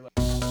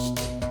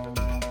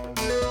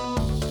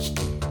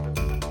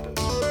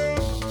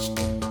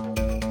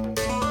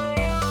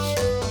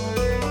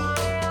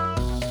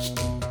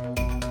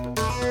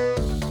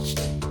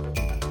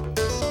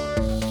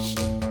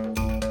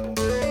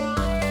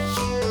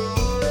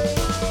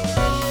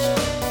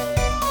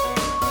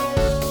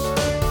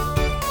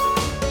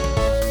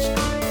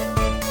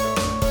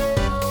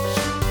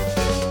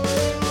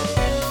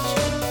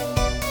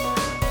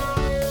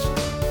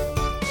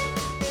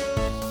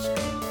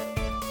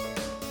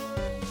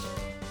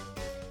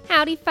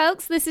Howdy,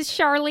 folks. This is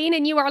Charlene,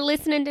 and you are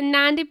listening to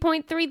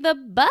 90.3 The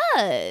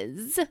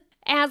Buzz.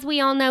 As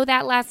we all know,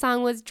 that last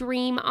song was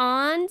Dream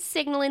On,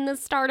 signaling the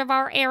start of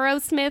our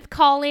Aerosmith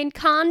call-in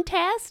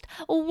contest.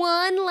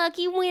 One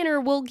lucky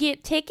winner will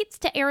get tickets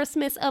to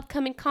Aerosmith's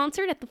upcoming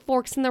concert at the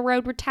Forks in the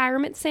Road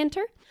Retirement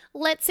Center.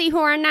 Let's see who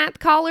our ninth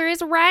caller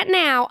is right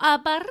now.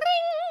 Ba-ring!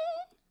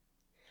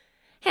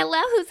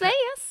 Hello, who's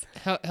this?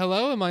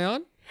 Hello, am I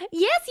on?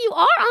 Yes, you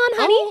are on,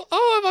 honey.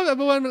 I've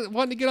been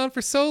wanting to get on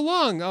for so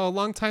long. Oh,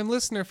 long-time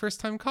listener,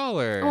 first-time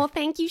caller. Well,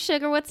 thank you,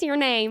 sugar. What's your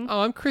name?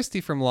 Oh, I'm Christy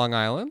from Long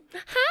Island.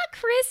 Hi,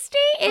 Christy.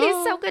 It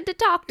is so good to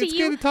talk to you. It's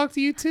good to talk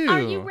to you, too.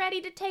 Are you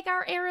ready to take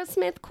our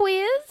Aerosmith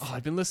quiz? Oh,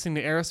 I've been listening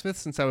to Aerosmith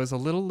since I was a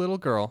little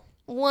girl.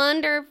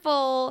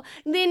 Wonderful.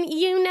 Then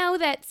you know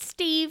that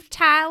Steve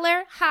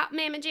Tyler, hot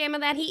mamma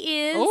jamma that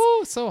he is.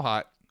 Oh, so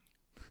hot.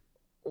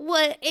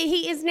 What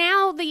he is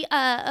now the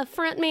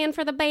front man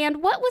for the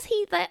band. What was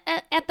he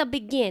at the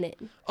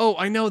beginning? Oh,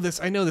 I know this.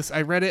 I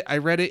read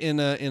it in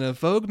a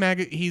Vogue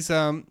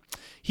magazine.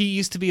 He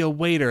used to be a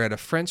waiter at a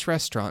French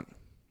restaurant.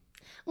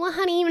 Well,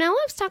 honey, you know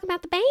I was talking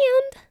about the band.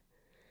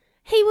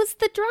 He was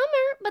the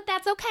drummer, but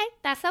that's okay.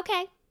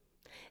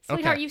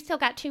 Sweetheart, Okay. You've still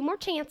got 2 more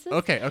chances.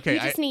 Okay. You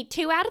just need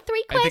 2 out of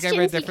 3 questions. I think I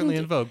read differently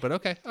in Vogue, but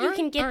okay. You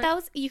can get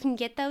those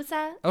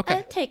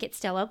Okay. tickets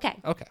still. Okay.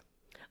 Okay.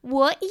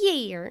 What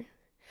year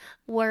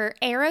were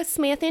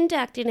Aerosmith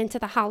inducted into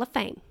the Hall of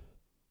Fame?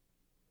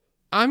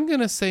 I'm going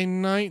to say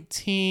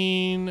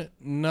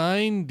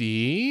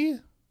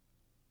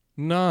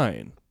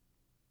 1999.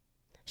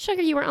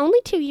 Sugar, you were only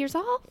 2 years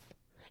off.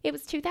 It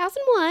was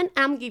 2001.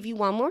 I'm going to give you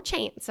one more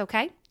chance,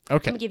 okay?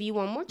 Okay. I'm going to give you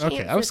one more chance.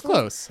 Okay, I was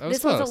close.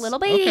 This one's a little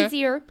bit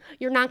easier.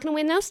 You're not going to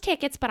win those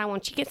tickets, but I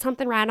want you to get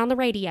something right on the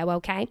radio,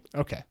 okay?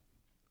 Okay.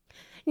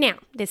 Now,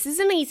 this is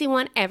an easy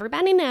one.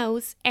 Everybody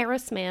knows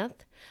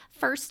Aerosmith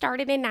first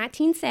started in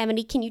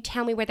 1970. Can you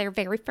tell me where their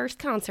very first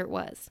concert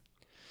was?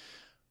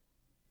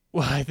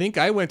 Well, I think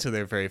I went to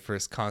their very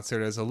first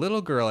concert as a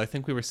little girl. I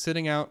think we were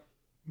sitting out.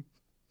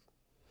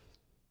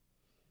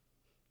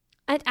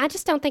 I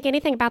just don't think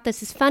anything about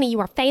this is funny.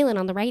 You are failing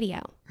on the radio.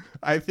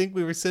 I think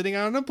we were sitting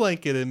out on a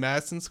blanket in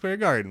Madison Square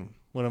Garden,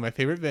 one of my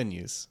favorite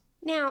venues.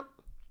 Now,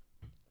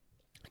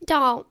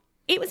 doll,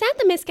 it was at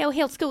the Misco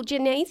Hill School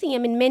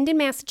Gymnasium in Mendon,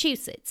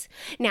 Massachusetts.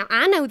 Now,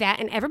 I know that,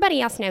 and everybody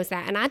else knows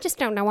that, and I just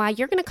don't know why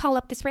you're going to call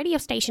up this radio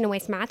station and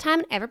waste my time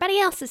and everybody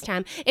else's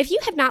time if you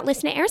have not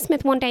listened to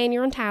Aerosmith one day in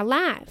your entire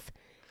life.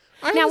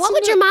 Now, what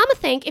would your mama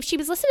think if she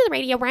was listening to the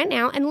radio right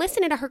now and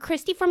listening to her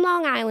Christy from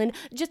Long Island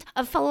just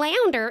a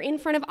flounder in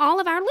front of all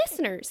of our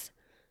listeners?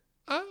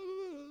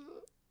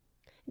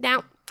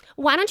 Now,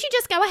 why don't you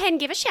just go ahead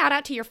and give a shout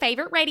out to your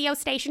favorite radio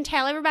station?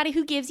 Tell everybody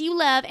who gives you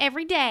love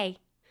every day.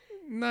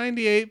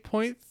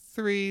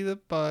 98.3 The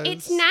Buzz.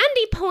 It's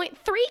 90.3,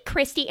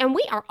 Christy, and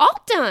we are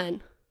all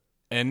done.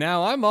 And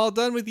now I'm all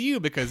done with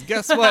you because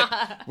guess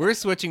what? We're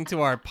switching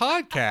to our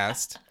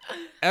podcast,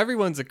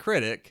 Everyone's a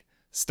Critic,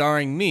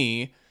 starring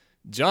me,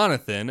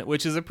 Jonathan,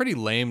 which is a pretty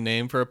lame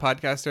name for a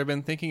podcaster. I've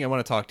been thinking I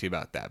want to talk to you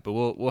about that, but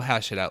we'll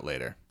hash it out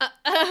later.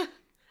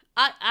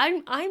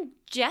 I'm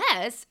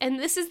Jess, and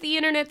this is the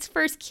internet's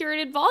first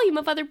curated volume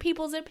of other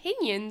people's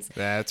opinions.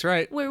 That's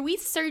right. Where we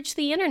search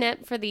the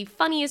internet for the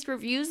funniest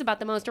reviews about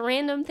the most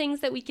random things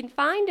that we can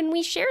find, and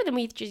we share them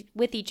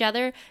with each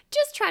other,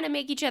 just trying to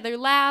make each other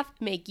laugh,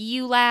 make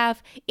you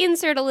laugh,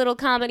 insert a little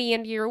comedy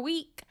into your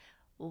week.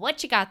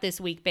 What you got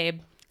this week,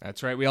 babe?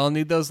 That's right. We all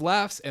need those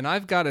laughs, and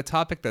I've got a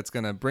topic that's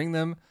going to bring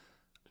them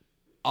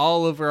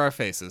all over our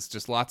faces.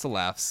 Just lots of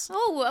laughs.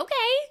 Oh,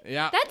 okay.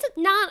 Yeah.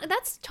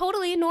 That's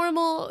totally a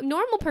normal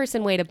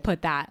person way to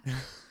put that.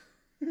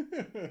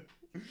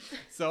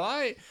 So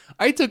I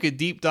took a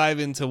deep dive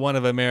into one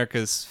of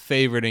America's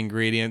favorite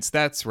ingredients.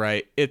 That's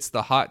right. It's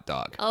the hot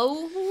dog.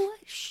 Oh,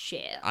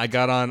 shit. I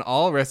got on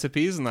all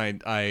recipes, and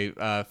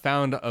I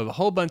found a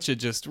whole bunch of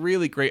just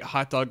really great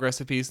hot dog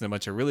recipes and a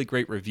bunch of really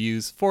great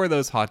reviews for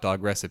those hot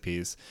dog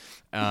recipes.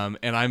 And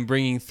I'm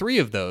bringing 3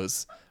 of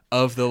those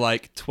of the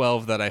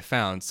 12 that I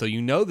found. So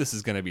this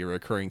is going to be a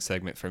recurring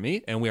segment for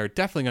me, and we are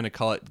definitely going to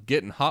call it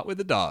Getting Hot with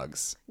the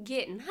Dogs.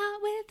 Getting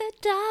hot with the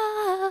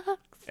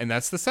dogs. And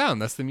that's the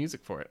sound. That's the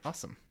music for it.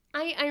 Awesome.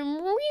 I'm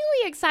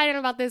really excited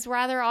about this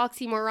rather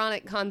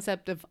oxymoronic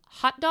concept of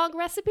hot dog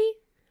recipe.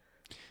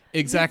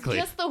 Exactly.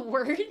 It's just the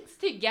words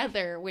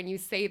together when you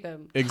say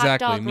them.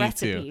 Exactly. Hot dog Me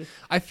recipe. too.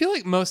 I feel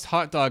like most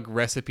hot dog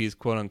recipes,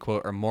 quote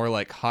unquote, are more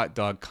like hot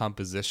dog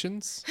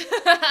compositions.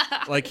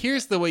 Like,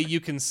 here's the way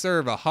you can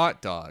serve a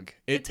hot dog.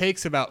 It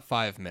takes about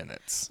 5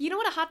 minutes. You know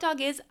what a hot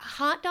dog is? A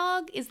hot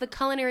dog is the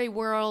culinary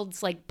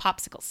world's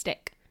popsicle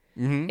stick.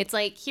 Mm-hmm. It's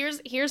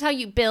here's how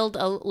you build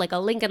a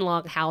Lincoln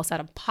log house out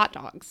of hot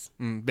dogs.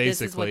 Basically,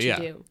 this is what you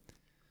do.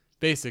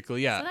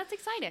 Basically, yeah. So that's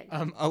exciting.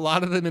 A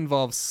lot of them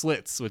involve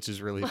slits, which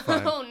is really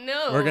fun. Oh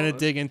no. We're gonna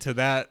dig into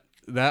that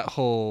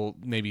whole,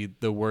 maybe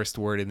the worst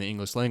word in the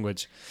English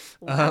language.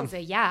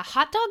 Wowza, yeah.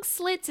 Hot Dog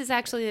Slits is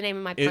actually the name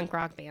of my punk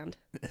rock band.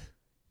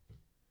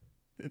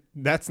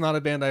 That's not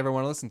a band I ever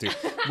want to listen to.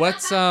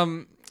 What's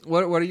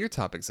what are your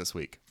topics this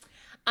week?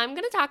 I'm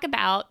going to talk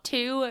about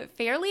two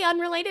fairly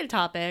unrelated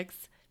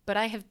topics, but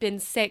I have been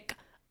sick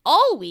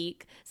all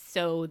week,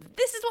 so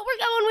this is what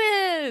we're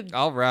going with.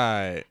 All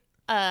right.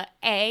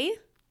 A,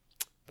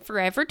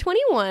 Forever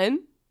 21.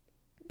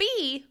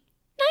 B,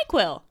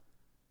 NyQuil.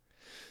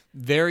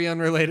 Very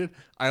unrelated.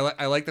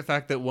 I like the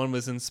fact that one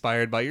was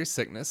inspired by your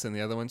sickness and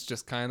the other one's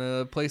just kind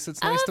of a place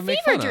that's nice to make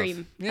fun dream.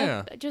 of.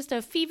 Yeah. Just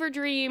a fever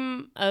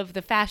dream of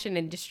the fashion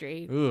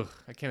industry. Ooh,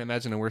 I can't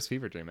imagine a worse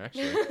fever dream,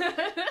 actually.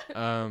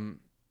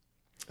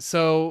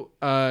 So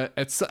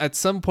at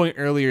some point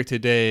earlier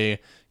today,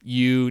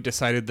 you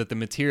decided that the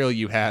material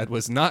you had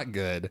was not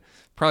good,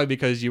 probably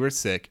because you were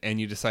sick, and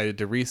you decided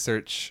to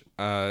research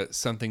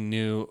something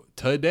new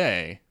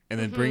today and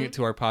then bring it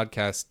to our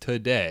podcast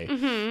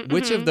today.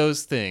 Which of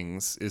those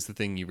things is the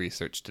thing you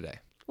researched today?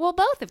 Well,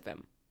 both of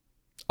them.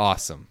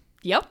 Awesome.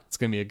 Yep. It's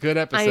going to be a good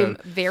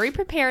episode. I'm very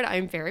prepared.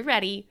 I'm very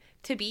ready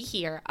to be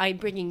here. I'm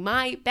bringing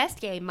my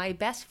best game. My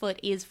best foot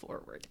is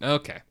forward.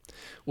 Okay.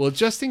 Well,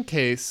 just in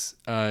case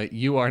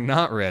you are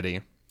not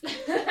ready.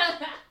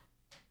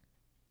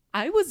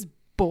 I was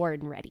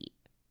born ready.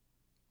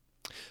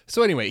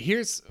 So anyway,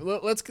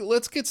 let's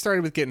get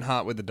started with getting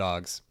hot with the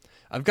dogs.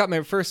 I've got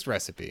my first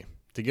recipe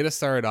to get us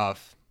started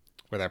off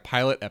with our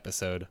pilot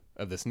episode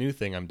of this new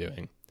thing I'm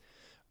doing.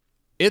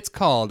 It's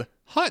called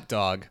hot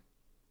dog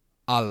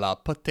a la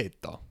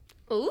potato.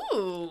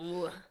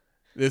 Ooh.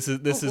 This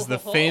is the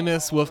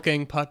famous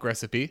Wolfgang Puck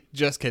recipe.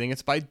 Just kidding,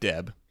 it's by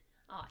Deb.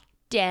 Oh,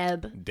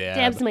 Deb.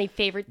 Deb's my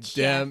favorite chef.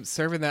 Deb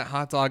serving that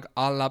hot dog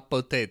a la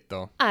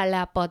potato. A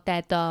la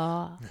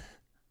potato.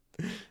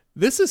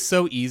 This is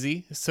so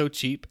easy, so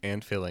cheap,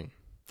 and filling.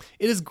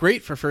 It is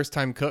great for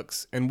first-time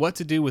cooks and what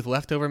to do with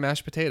leftover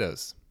mashed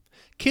potatoes.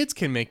 Kids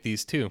can make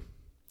these too.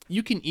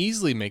 You can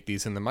easily make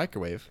these in the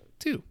microwave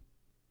too.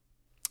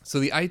 So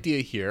the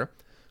idea here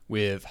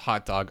with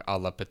hot dog a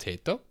la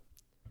potato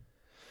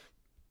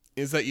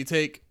is that you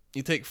take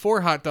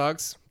 4 hot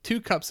dogs,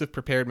 2 cups of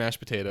prepared mashed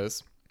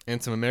potatoes,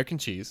 and some American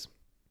cheese,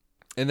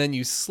 and then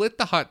you slit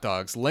the hot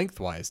dogs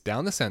lengthwise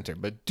down the center,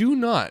 but do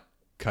not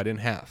cut in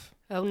half.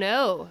 Oh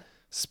no.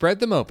 Spread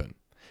them open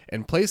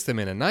and place them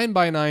in a 9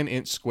 by 9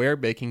 inch square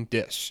baking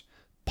dish.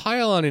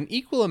 Pile on an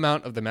equal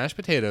amount of the mashed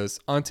potatoes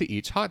onto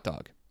each hot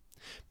dog.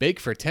 Bake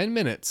for 10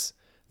 minutes,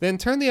 then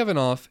turn the oven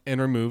off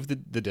and remove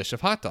the dish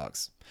of hot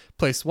dogs.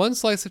 Place 1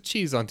 slice of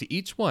cheese onto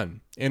each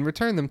one and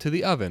return them to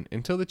the oven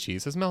until the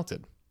cheese has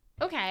melted.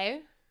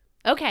 Okay.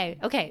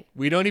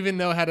 We don't even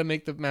know how to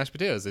make the mashed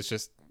potatoes. It's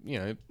just,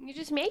 You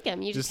just make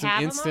them. You just an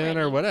have instant them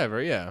or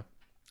whatever, yeah.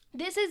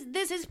 This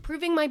is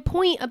proving my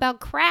point about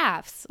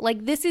crafts.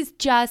 Like, this is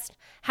just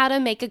how to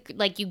make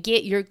you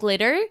get your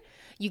glitter,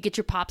 you get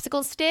your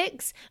popsicle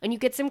sticks, and you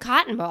get some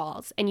cotton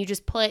balls, and you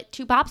just put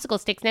 2 popsicle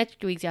sticks next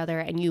to each other,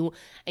 and you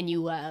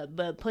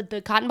put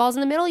the cotton balls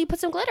in the middle, you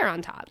put some glitter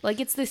on top. Like,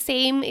 it's the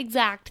same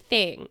exact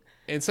thing.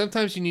 And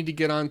sometimes you need to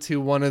get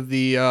onto one of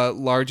the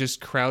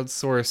largest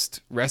crowdsourced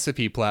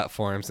recipe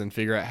platforms and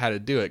figure out how to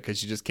do it,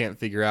 because you just can't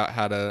figure out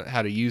how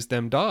to use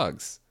them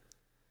dogs.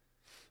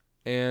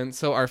 And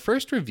so our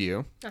first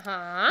review.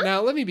 Now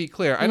let me be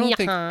clear. I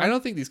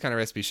don't think these kind of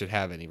recipes should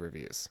have any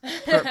reviews.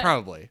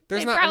 Probably.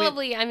 There's not.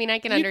 I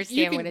can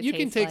understand what it tastes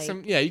can take like.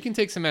 some. Yeah, you can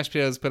take some mashed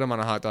potatoes, put them on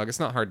a hot dog.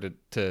 It's not hard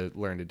to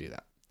learn to do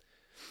that.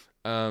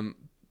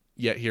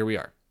 Yet here we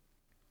are.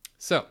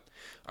 So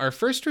our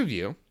first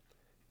review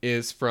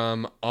is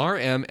from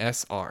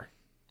RMSR.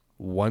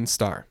 1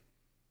 star.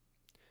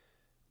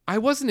 I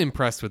wasn't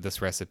impressed with this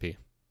recipe.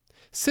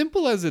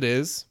 Simple as it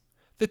is,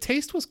 the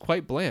taste was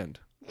quite bland.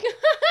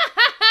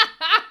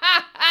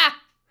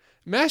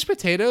 Mashed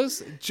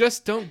potatoes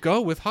just don't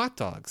go with hot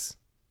dogs.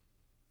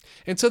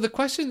 And so the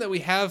question that we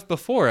have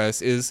before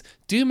us is,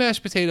 do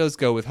mashed potatoes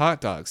go with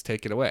hot dogs?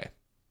 Take it away.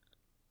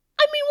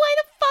 I mean, why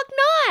the fuck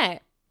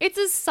not? It's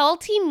a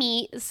salty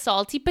meat,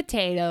 salty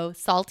potato,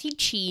 salty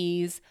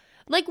cheese.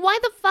 Like, why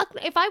the fuck?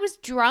 If I was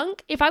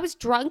drunk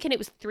and it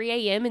was 3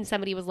 a.m. and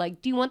somebody was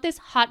like, do you want this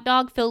hot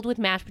dog filled with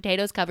mashed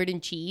potatoes covered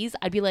in cheese?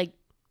 I'd be like,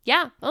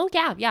 yeah,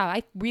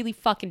 I really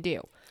fucking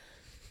do.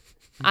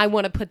 I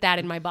want to put that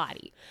in my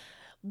body.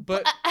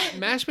 But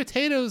mashed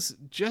potatoes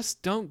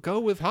just don't go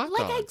with hot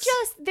dogs.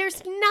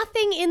 There's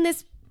nothing in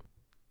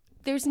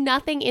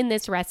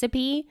this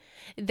recipe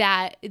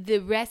that the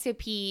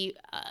recipe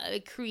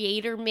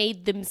creator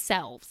made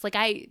themselves.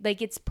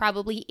 It's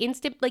probably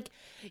instant. Like,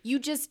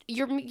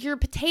 your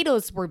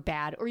potatoes were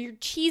bad, or your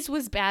cheese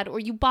was bad, or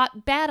you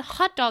bought bad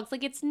hot dogs.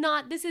 Like,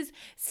 this is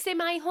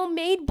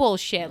semi-homemade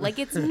bullshit. Like,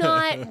 it's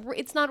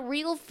not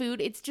real food.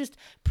 It's just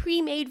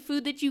pre-made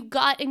food that you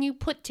got and you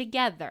put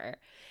together.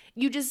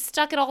 You just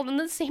stuck it all on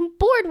the same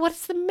board.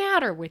 What's the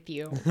matter with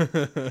you?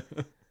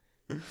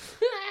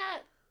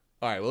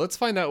 All right, well, let's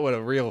find out what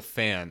a real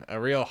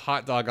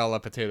hot dog a la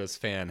potatoes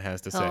fan has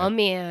to say. Oh,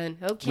 man.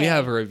 Okay. We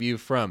have a review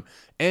from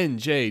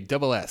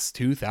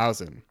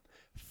NJSS2000.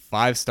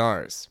 5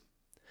 stars.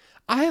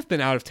 I have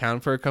been out of town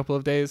for a couple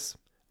of days.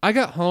 I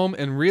got home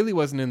and really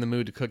wasn't in the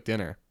mood to cook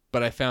dinner,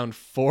 but I found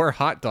 4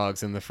 hot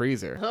dogs in the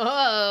freezer.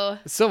 Oh.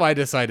 So I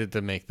decided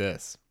to make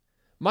this.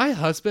 My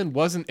husband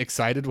wasn't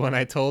excited when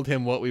I told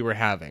him what we were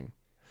having.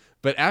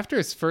 But after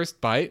his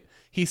first bite,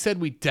 he said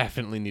we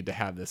definitely need to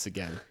have this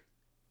again.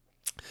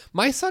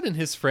 My son and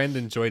his friend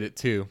enjoyed it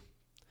too.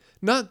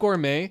 Not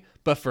gourmet,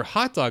 but for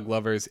hot dog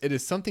lovers, it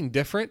is something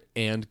different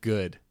and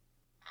good.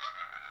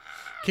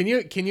 Can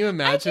you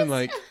imagine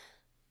like,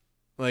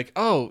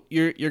 oh,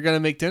 you're gonna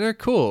make dinner?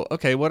 Cool.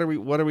 Okay, what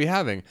are we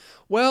having?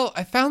 Well,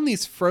 I found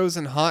these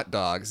frozen hot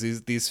dogs.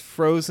 These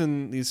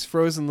frozen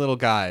little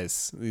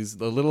guys.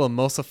 The little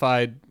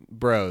emulsified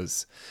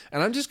bros.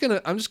 And I'm just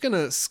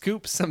gonna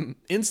scoop some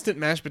instant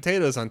mashed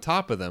potatoes on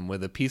top of them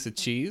with a piece of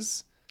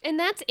cheese. And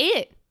that's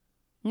it.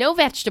 No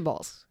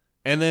vegetables.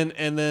 And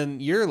then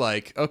you're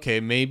like, okay,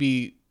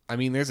 maybe, I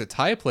mean, there's a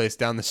Thai place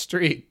down the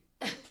street.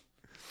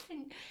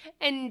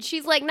 And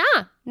she's like,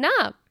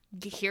 nah.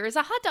 Here's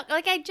a hot dog.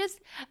 Like, I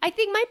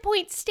think my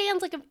point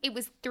stands. Like, if it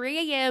was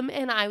 3 a.m.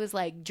 and I was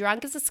like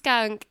drunk as a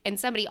skunk and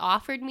somebody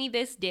offered me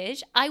this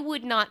dish, I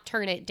would not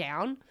turn it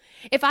down.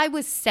 If I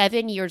was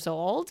 7 years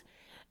old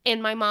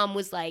and my mom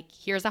was like,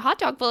 here's a hot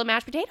dog full of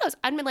mashed potatoes,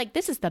 I'd be like,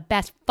 this is the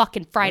best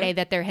fucking Friday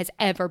that there has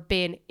ever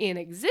been in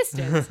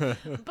existence.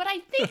 But I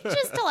think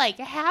just to like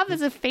have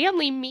as a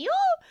family meal,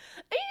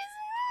 I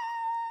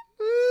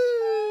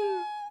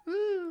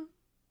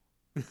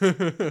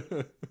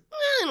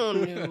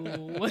don't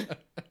know.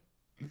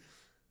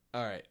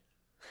 All right.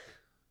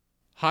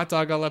 Hot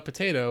dog a la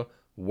potato,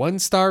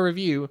 1-star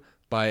review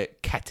by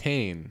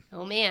Catane.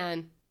 Oh,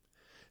 man.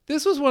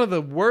 This was one of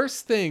the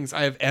worst things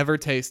I have ever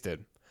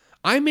tasted.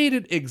 I made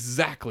it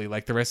exactly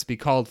like the recipe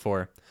called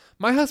for.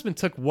 My husband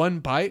took one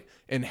bite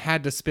and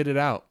had to spit it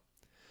out.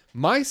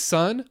 My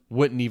son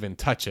wouldn't even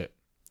touch it.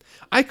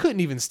 I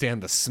couldn't even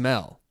stand the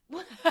smell.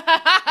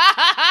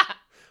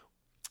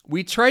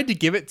 We tried to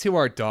give it to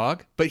our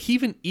dog, but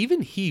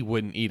even he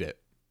wouldn't eat it.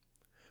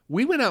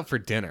 We went out for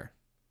dinner.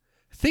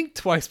 Think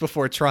twice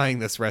before trying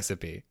this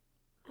recipe.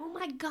 Oh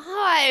my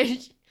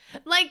gosh.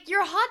 Like,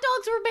 your hot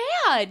dogs were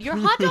bad. Your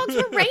hot dogs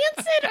were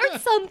rancid or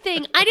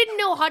something. I didn't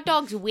know hot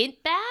dogs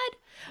went bad,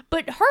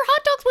 but her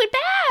hot dogs went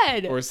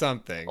bad. Or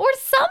something.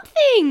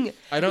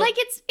 I don't... Like,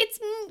 it's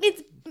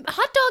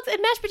hot dogs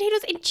and mashed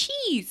potatoes and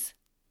cheese.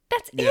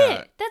 That's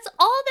it. That's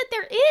all that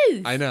there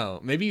is. I know.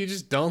 Maybe you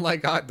just don't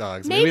like hot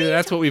dogs. Maybe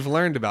that's what we've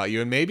learned about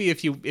you. And maybe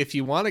if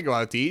you want to go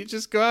out to eat,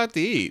 just go out to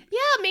eat.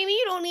 Yeah, maybe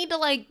you don't need to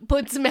like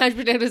put some mashed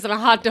potatoes in a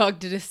hot dog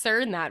to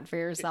discern that for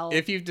yourself.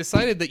 If you've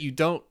decided that you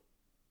don't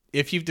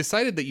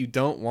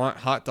want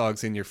hot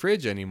dogs in your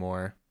fridge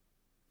anymore,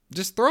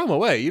 just throw them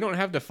away. You don't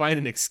have to find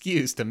an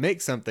excuse to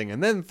make something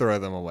and then throw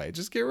them away.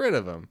 Just get rid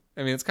of them.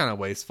 I mean, it's kind of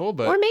wasteful,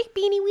 but... Or make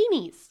beanie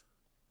weenies.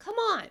 Come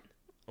on.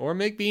 Or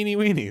make beanie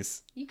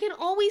weenies. You can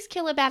always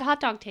kill a bad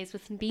hot dog taste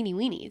with some beanie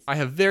weenies. I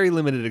have very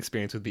limited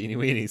experience with beanie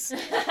weenies.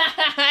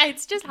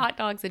 It's just hot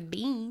dogs and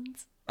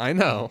beans. I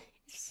know.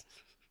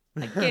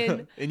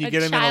 Again, and you get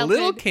them in a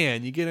little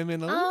can. You get them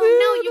in a little... Oh,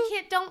 no, you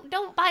can't.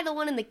 Don't buy the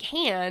one in the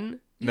can.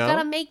 You no?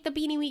 gotta make the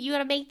you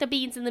gotta make the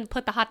beans and then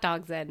put the hot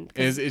dogs in.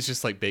 It's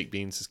just like baked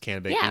beans, just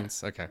canned baked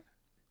beans? Okay.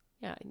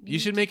 Yeah, you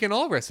should make an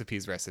all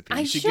recipes recipe.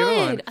 I should.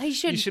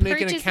 You should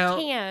make an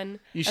account.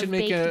 You should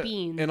make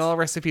an all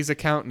recipes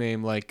account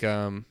name like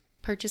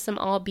purchase some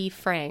all beef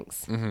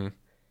franks. Mm-hmm.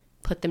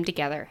 Put them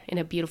together in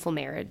a beautiful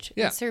marriage.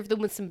 Yeah. And serve them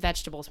with some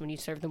vegetables when you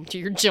serve them to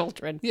your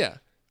children. Yeah.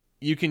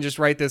 You can just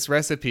write this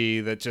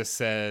recipe that just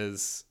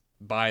says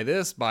buy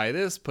this,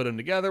 put them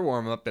together,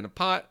 warm them up in a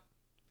pot,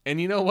 and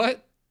you know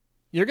what?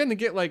 You're gonna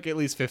get like at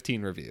least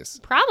 15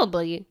 reviews.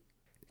 Probably.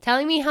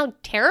 Telling me how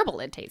terrible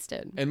it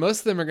tasted. And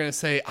most of them are going to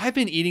say, I've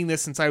been eating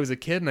this since I was a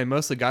kid and I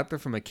mostly got them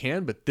from a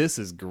can, but this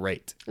is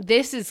great.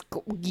 This is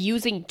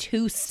using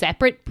 2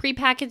 separate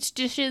prepackaged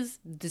dishes.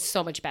 This is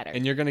so much better.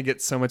 And you're going to get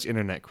so much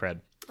internet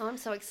cred. Oh, I'm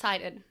so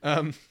excited.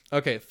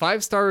 Okay,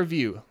 5-star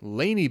review.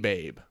 Laney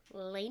Babe.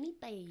 Laney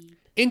Babe.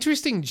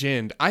 Interesting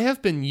gin. I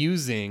have been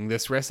using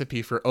this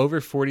recipe for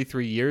over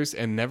 43 years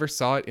and never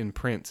saw it in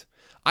print.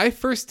 I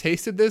first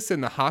tasted this in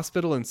the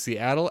hospital in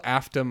Seattle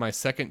after my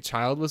second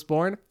child was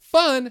born.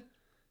 Fun!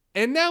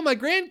 And now my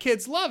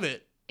grandkids love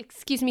it.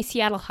 Excuse me,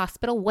 Seattle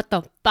Hospital, what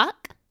the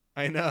fuck?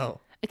 I know.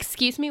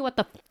 Excuse me, what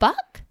the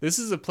fuck? This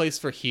is a place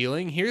for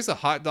healing. Here's a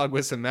hot dog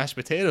with some mashed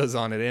potatoes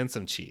on it and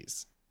some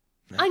cheese.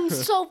 I'm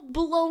so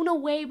blown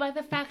away by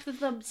the fact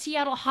that the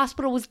Seattle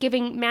Hospital was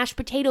giving mashed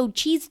potato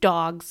cheese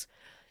dogs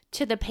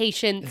to the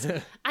patients.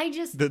 I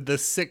just... the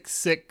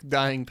sick,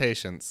 dying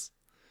patients.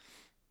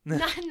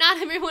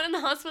 Not everyone in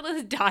the hospital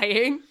is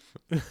dying.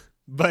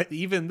 But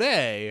even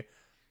they...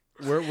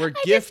 We're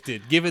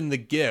given the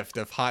gift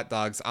of hot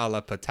dogs a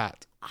la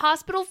patate.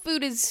 Hospital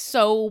food is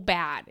so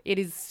bad. It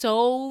is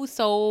so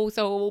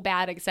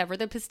bad, except for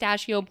the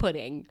pistachio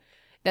pudding.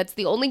 That's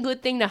the only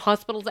good thing that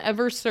hospitals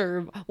ever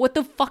serve. What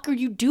the fuck are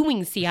you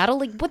doing, Seattle?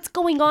 Like, what's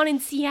going on in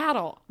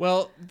Seattle?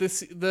 Well,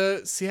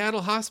 the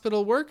Seattle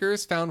hospital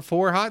workers found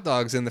 4 hot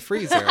dogs in the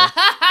freezer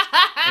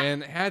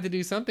and had to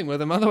do something with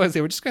them. Otherwise,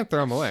 they were just going to throw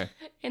them away.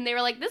 And they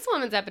were like, this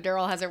woman's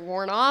epidural hasn't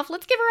worn off.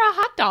 Let's give her a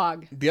hot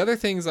dog. The other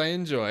things I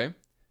enjoy...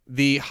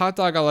 The hot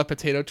dog a la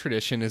potato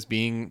tradition is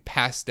being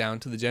passed down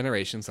to the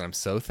generations, and I'm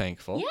so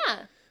thankful. Yeah.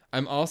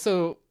 I'm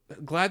also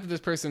glad that this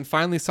person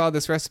finally saw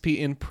this recipe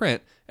in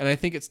print, and I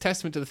think it's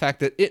testament to the fact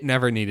that it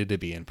never needed to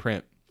be in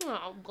print.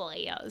 Oh,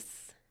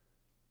 bless.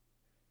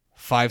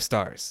 5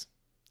 stars.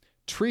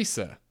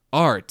 Teresa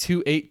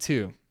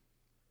R282.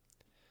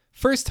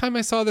 First time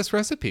I saw this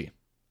recipe.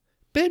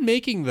 Been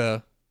making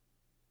the...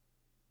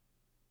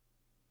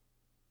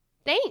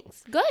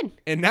 Thanks. Good.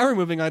 And now we're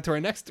moving on to our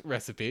next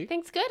recipe.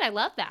 Thanks. Good. I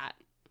love that.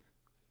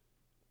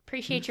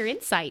 Appreciate your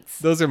insights.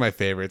 Those are my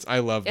favorites. I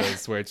love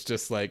those where it's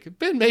just like,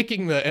 been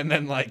making the... And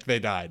then like they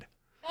died.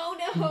 Oh,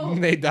 no.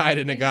 They died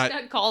and it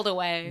got called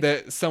away.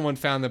 That someone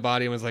found the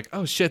body and was like,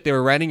 oh shit, they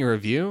were writing a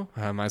review?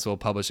 I might as well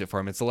publish it for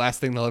them. It's the last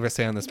thing they'll ever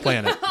say on this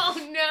planet.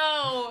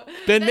 Oh, no.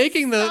 Been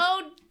making the...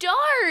 so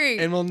dark.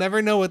 And we'll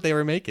never know what they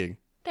were making.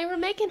 They were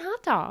making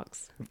hot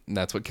dogs. And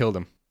that's what killed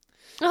them.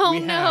 Oh,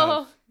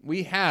 no.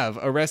 We have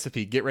a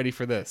recipe. Get ready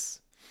for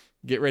this.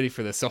 Get ready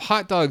for this. So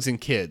hot dogs and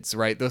kids,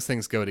 right? Those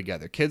things go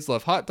together. Kids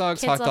love hot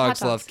dogs. Hot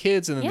dogs love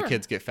kids. And then the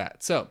kids get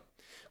fat. So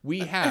we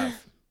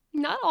have...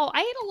 Not all.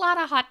 I ate a lot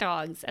of hot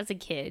dogs as a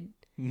kid.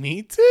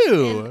 Me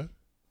too.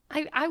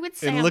 And I would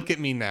say... And look at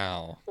me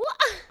now. Well,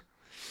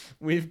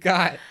 We've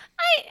got...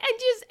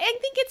 I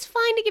think it's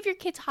fine to give your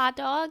kids hot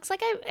dogs.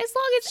 Like, as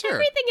long as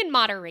everything in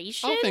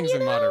moderation. All things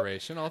in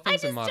moderation. All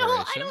things in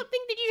moderation. I don't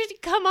think that you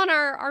should come on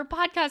our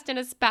podcast and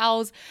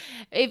espouse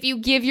if you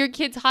give your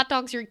kids hot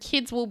dogs, your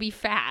kids will be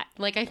fat.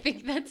 Like, I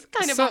think that's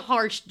kind of a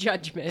harsh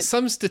judgment.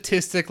 Some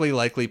statistically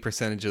likely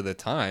percentage of the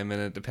time,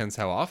 and it depends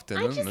how often.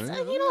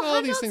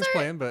 All these things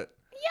play in, but...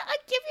 Yeah,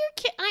 give your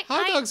kid...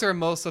 Hot dogs are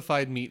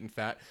emulsified meat and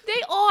fat.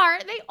 They are.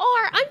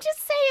 I'm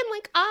just saying,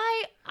 like,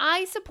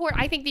 I support...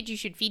 I think that you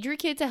should feed your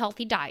kids a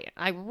healthy diet.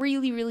 I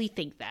really, really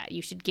think that.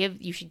 You should give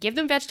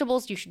them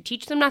vegetables. You should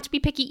teach them not to be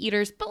picky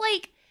eaters. But,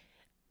 like,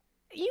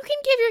 you can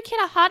give your kid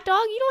a hot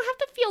dog. You don't have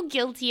to feel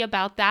guilty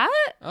about that.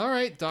 All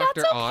right, Dr.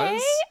 That's okay.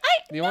 Oz.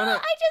 I don't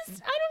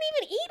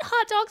even eat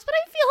hot dogs, but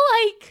I feel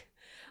like...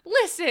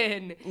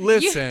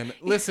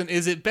 Listen.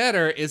 Is it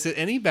better? Is it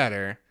any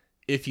better...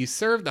 if you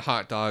serve the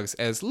hot dogs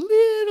as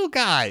little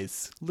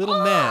guys,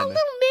 little men. Little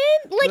men?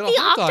 Like little the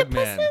hot dog octopuses?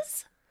 men.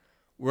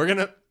 We're going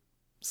to...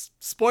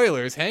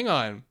 Spoilers, hang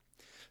on.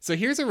 So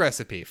here's a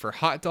recipe for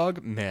hot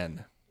dog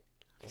men.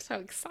 I'm so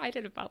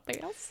excited about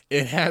this.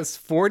 It has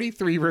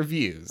 43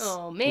 reviews.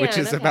 Oh, man. Which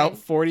is about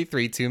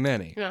 43 too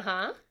many.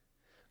 Uh-huh.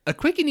 A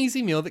quick and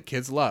easy meal that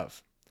kids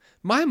love.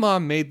 My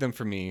mom made them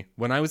for me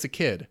when I was a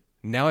kid.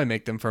 Now I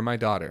make them for my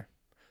daughter.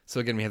 So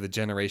again, we have the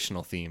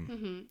generational theme.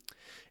 Mm-hmm.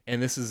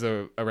 And this is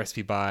a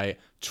recipe by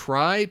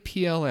Try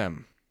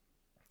PLM.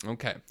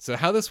 Okay, so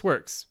how this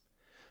works.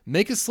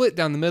 Make a slit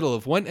down the middle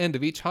of one end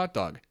of each hot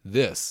dog.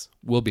 This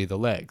will be the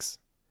legs.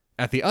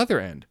 At the other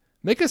end,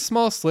 make a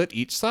small slit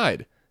each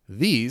side.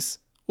 These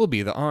will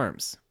be the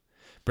arms.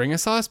 Bring a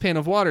saucepan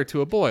of water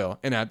to a boil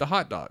and add the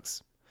hot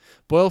dogs.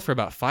 Boil for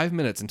about 5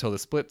 minutes until the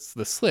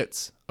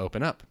slits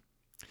open up.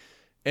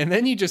 And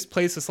then you just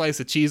place a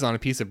slice of cheese on a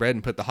piece of bread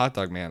and put the hot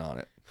dog man on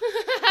it.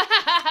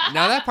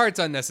 Now that part's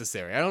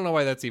unnecessary. I don't know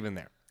why that's even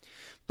there.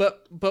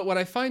 But what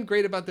I find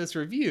great about this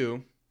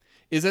review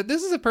is that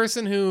this is a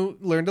person who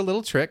learned a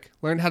little trick,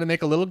 learned how to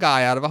make a little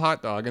guy out of a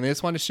hot dog, and they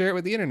just wanted to share it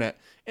with the internet.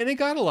 And it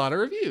got a lot of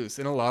reviews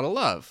and a lot of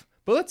love.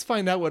 But let's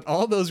find out what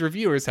all those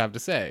reviewers have to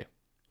say.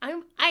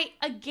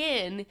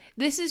 Again,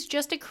 this is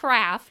just a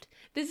craft.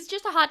 This is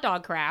just a hot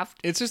dog craft.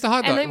 It's just a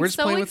hot dog. And We're just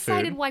so playing with food.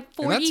 excited why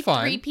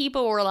 43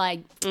 people were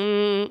like,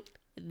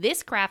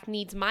 this craft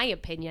needs my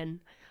opinion.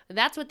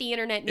 That's what the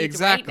internet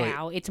needs right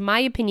now. It's my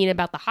opinion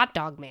about the hot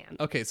dog man.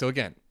 Okay, so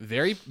again,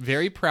 very,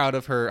 very proud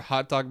of her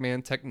hot dog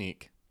man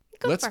technique.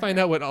 Let's find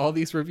out what all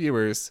these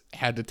reviewers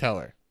had to tell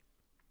her.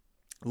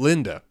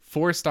 Linda,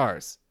 4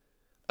 stars.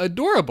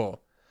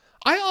 Adorable.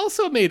 I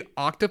also made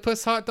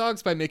octopus hot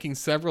dogs by making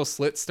several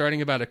slits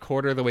starting about a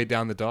quarter of the way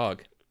down the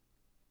dog.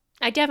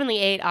 I definitely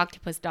ate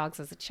octopus dogs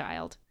as a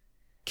child.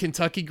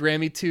 Kentucky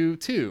Grammy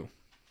 2.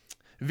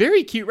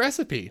 Very cute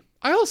recipe.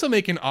 I also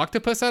make an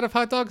octopus out of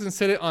hot dogs and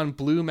set it on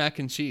blue mac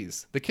and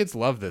cheese. The kids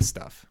love this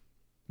stuff.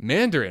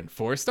 Mandarin,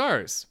 4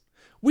 stars.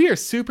 We are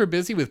super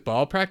busy with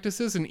ball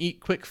practices and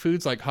eat quick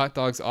foods like hot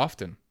dogs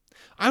often.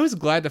 I was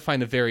glad to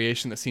find a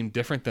variation that seemed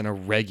different than a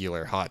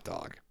regular hot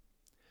dog.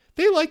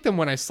 They like them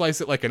when I slice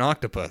it like an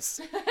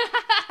octopus.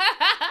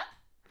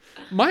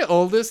 My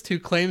oldest, who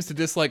claims to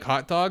dislike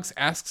hot dogs,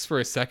 asks for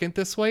a second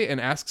this way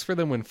and asks for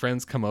them when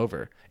friends come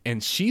over.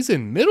 And she's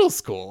in middle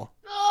school.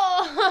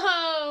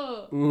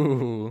 Oh!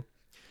 Ooh.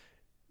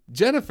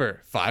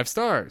 Jennifer, 5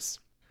 stars.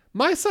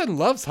 My son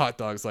loves hot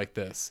dogs like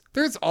this.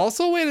 There's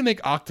also a way to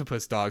make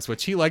octopus dogs,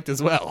 which he liked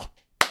as well.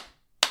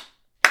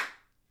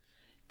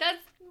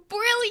 That's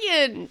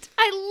brilliant.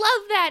 I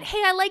love that.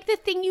 Hey, I like the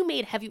thing you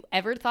made. Have you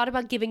ever thought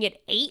about giving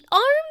it 8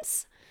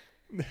 arms?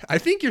 I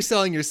think you're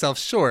selling yourself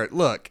short.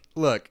 Look.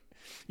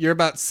 You're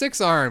about 6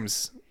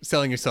 arms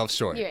selling yourself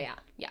short. Yeah.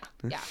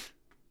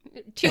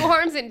 2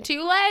 arms and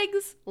 2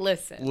 legs?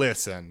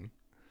 Listen,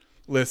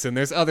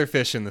 there's other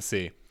fish in the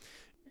sea.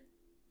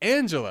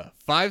 Angela,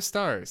 5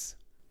 stars.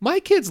 My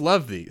kids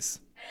love these.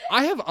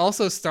 I have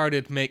also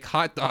started make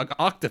hot dog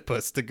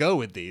octopus to go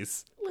with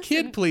these.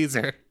 Kid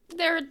pleaser.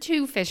 There are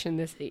two fish in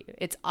the sea.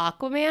 It's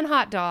Aquaman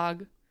hot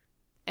dog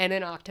and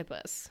an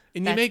octopus.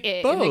 And That's you make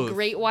it, both. in the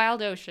great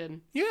wild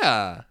ocean.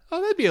 Yeah.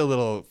 Oh, that'd be a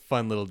little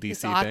fun little DC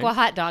It's thing. Aqua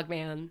Hot Dog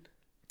Man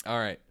All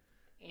right.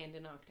 and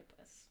an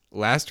octopus.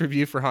 Last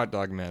review for Hot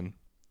Dog Men.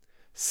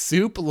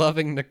 Soup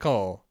loving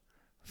Nicole.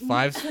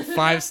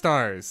 5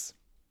 stars.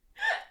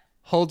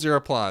 Hold your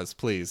applause,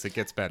 please. It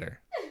gets better.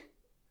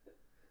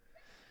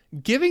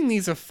 Giving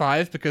these a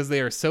 5 because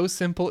they are so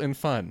simple and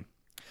fun.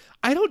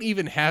 I don't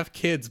even have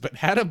kids, but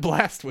had a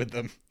blast with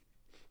them.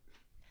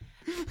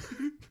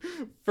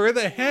 For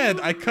the head,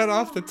 I cut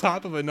off the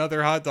top of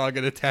another hot dog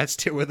and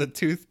attached it with a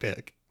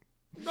toothpick.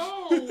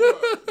 No,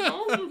 you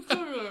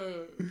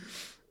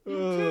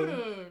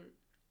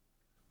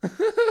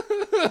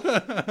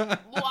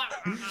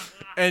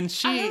And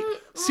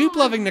Soup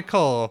Loving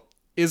Nicole,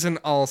 is an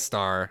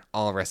all-star,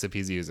 all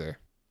recipes user.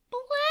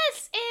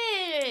 Bless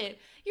it.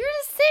 You're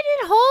just sitting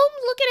at home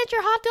looking at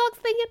your hot dogs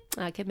thinking,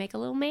 I could make a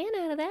little man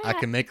out of that. I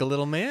can make a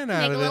little man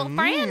out make of a it. little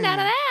friend out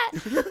of that.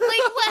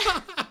 Like,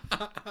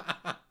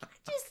 what?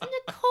 Just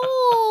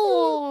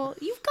Nicole.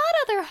 You've got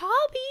other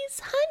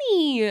hobbies,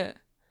 honey.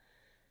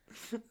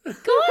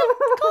 Go.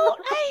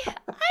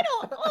 I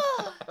don't.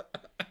 Oh.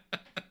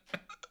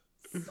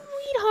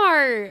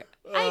 Sweetheart.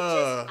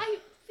 I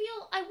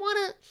feel I want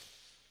to.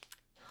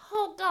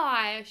 Oh,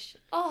 gosh.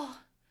 Oh,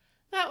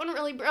 that one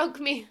really broke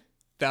me.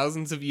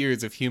 Thousands of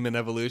years of human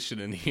evolution,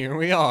 and here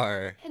we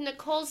are. And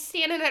Nicole's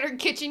standing at her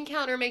kitchen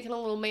counter making a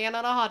little man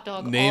out of hot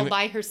dog all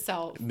by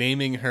herself.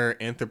 Naming her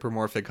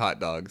anthropomorphic hot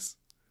dogs.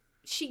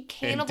 She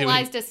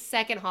cannibalized a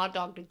second hot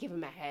dog to give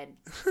him a head.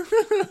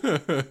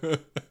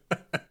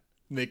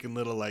 Making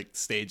little, like,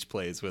 stage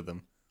plays with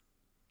them.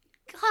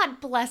 God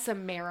bless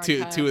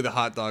America. Two of the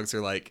hot dogs are,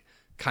 like,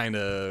 kind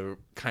of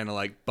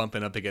like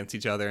bumping up against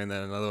each other, and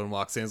then another one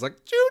walks in and is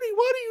like, Judy,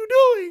 what are you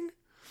doing?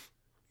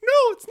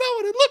 No, it's not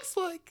what it looks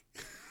like.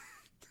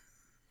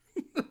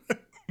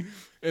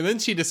 And then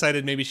she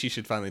decided maybe she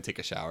should finally take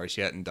a shower.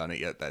 She hadn't done it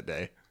yet that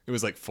day. It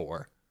was like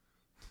 4.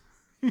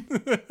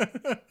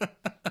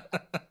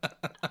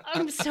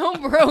 I'm so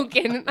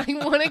broken. I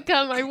want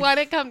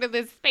to come to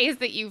this space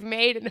that you've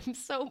made, and I'm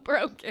so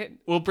broken.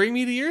 Well, bring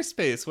me to your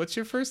space. What's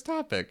your first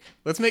topic?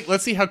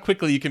 Let's see how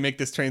quickly you can make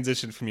this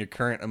transition from your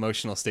current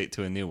emotional state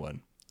to a new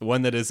one.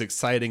 One that is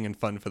exciting and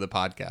fun for the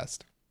podcast.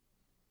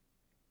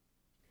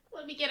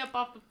 Let me get up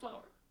off the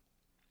floor.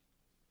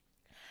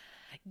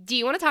 Do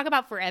you want to talk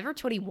about Forever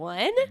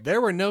 21?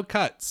 There were no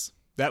cuts.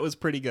 That was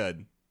pretty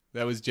good.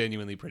 That was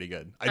genuinely pretty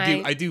good.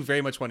 I do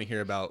very much want to hear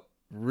about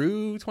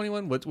Rue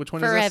 21. Which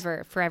one is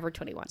this? Forever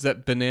 21. Is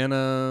that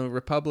Banana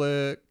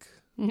Republic?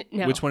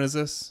 No. Which one is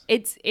this?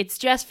 It's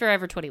just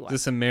Forever 21.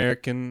 Is this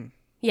American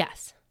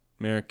Yes.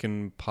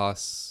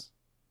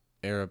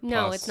 Arab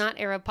No, it's not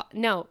Arab.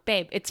 No,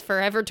 babe, it's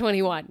Forever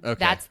 21. Okay.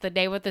 That's the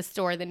name of the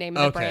store, the name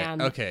of the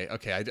brand. Okay.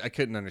 I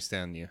couldn't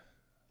understand you.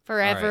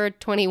 Forever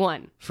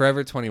 21.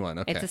 Forever 21.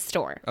 Okay. It's a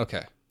store.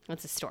 Okay.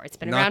 It's a store. It's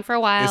been around for a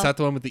while. Is that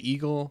the one with the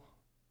eagle?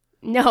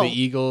 No. The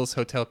Eagles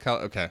Hotel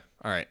Okay.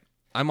 All right.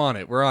 I'm on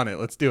it. We're on it.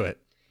 Let's do it.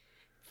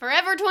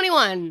 Forever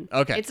 21.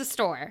 Okay. It's a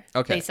store.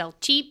 Okay. They sell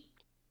cheap,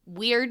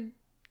 weird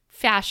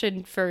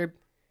fashion for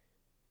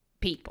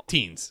people.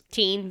 Teens.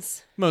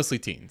 Mostly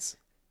teen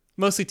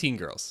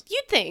girls.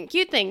 You'd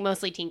think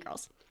mostly teen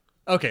girls.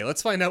 Okay,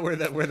 let's find out where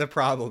the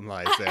problem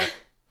lies there.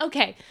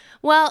 Okay.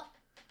 Well,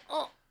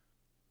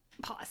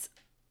 pause.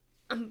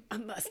 I'm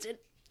busted.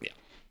 Yeah.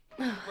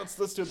 Let's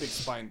do a big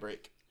spine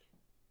break.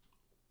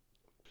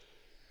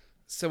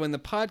 So in the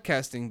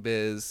podcasting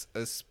biz,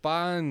 a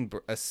spine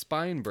break A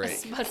spine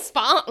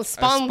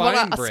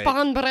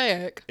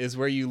break is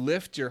where you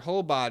lift your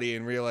whole body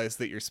and realize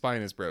that your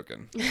spine is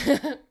broken.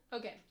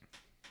 Okay.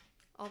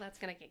 All that's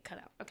going to get cut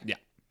out. Okay. Yeah.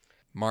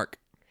 Mark.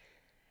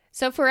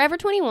 So Forever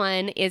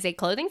 21 is a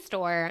clothing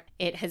store.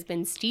 It has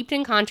been steeped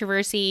in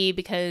controversy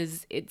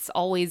because it's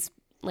always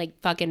like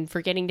fucking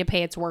forgetting to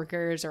pay its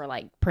workers or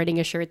like printing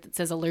a shirt that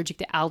says allergic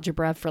to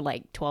algebra for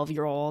like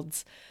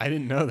 12-year-olds. I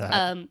didn't know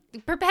that.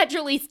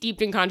 Perpetually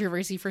steeped in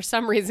controversy for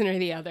some reason or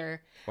the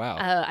other. Wow.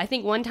 I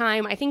think one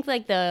time, I think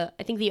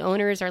the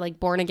owners are like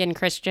born again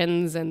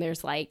Christians, and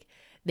there's like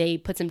they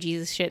put some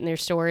Jesus shit in their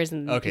stores,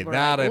 and okay,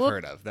 that I've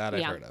heard of.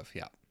 I've heard of.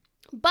 Yeah.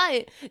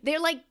 But they're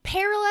like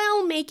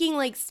parallel making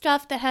like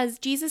stuff that has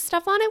Jesus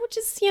stuff on it, which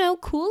is,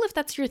 cool if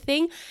that's your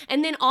thing.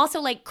 And then also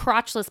like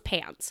crotchless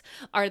pants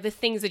are the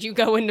things that you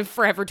go into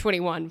Forever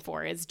 21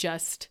 for, is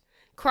just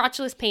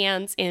crotchless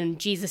pants and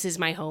Jesus is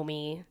my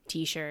homie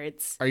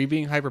t-shirts. Are you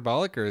being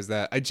hyperbolic, or is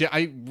that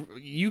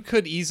you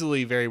could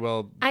easily very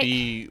well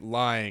be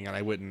lying and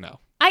I wouldn't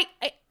know.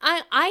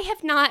 I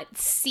have not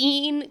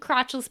seen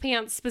crotchless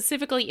pants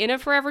specifically in a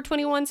Forever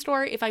 21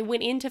 store. If I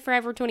went into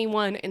Forever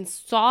 21 and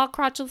saw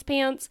crotchless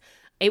pants,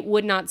 it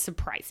would not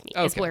surprise me.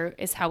 Okay.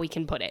 Is how we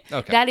can put it.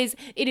 Okay.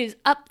 It is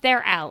up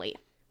their alley,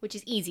 which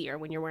is easier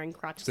when you're wearing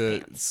crotchless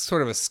pants. It's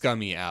sort of a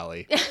scummy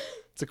alley.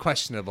 It's a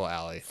questionable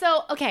alley.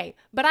 So, okay,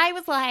 but I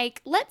was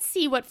like, let's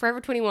see what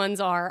Forever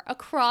 21s are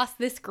across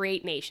this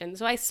great nation.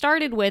 So I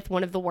started with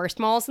one of the worst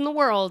malls in the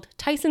world,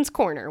 Tyson's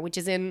Corner, which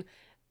is in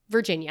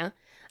Virginia.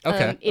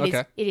 Okay.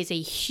 It is a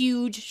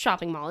huge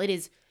shopping mall. It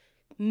is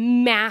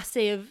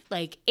massive,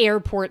 like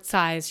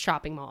airport-sized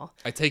shopping mall.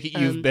 I take it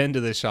you've been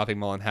to this shopping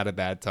mall and had a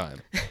bad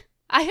time.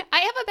 I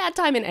have a bad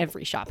time in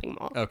every shopping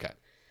mall. Okay.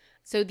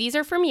 So these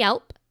are from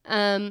Yelp.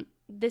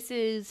 This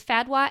is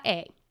Fadwa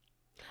A.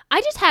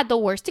 I just had the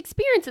worst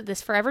experience at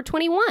this Forever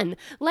 21.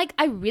 Like,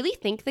 I really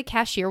think the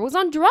cashier was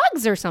on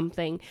drugs or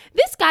something.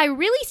 This guy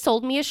really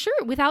sold me a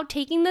shirt without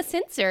taking the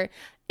sensor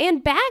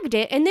and bagged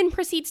it and then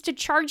proceeds to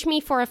charge me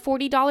for a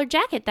 $40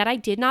 jacket that I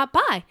did not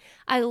buy.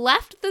 I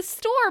left the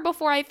store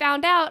before I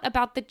found out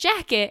about the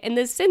jacket and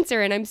the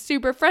sensor, and I'm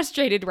super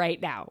frustrated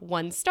right now.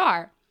 1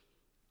 star.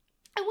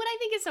 And what I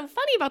think is so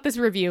funny about this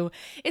review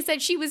is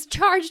that she was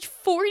charged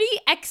 $40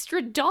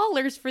 extra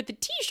for the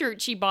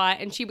t-shirt she bought,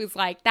 and she was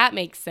like, that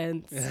makes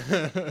sense. She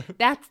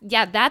at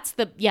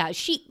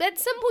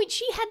some point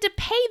she had to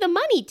pay the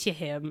money to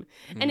him.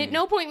 And at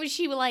no point was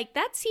she like,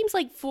 that seems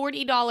like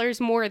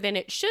 $40 more than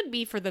it should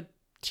be for the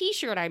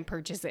t-shirt I'm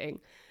purchasing.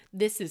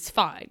 This is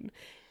fine.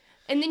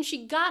 And then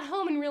she got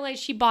home and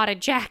realized she bought a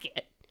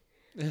jacket.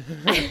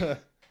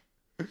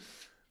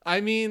 I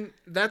mean,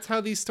 that's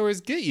how these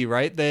stores get you,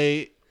 right?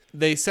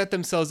 They set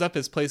themselves up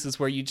as places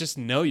where you just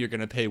know you're going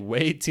to pay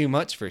way too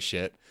much for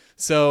shit.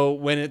 So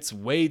when it's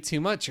way too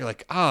much, you're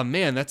like, oh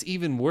man, that's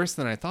even worse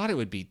than I thought it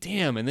would be.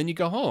 Damn. And then you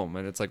go home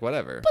and it's like,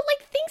 whatever. But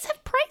like things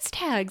have price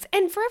tags,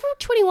 and Forever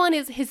 21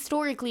 is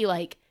historically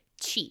like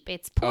cheap.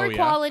 It's poor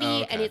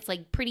quality and it's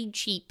like pretty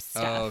cheap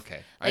stuff. Oh,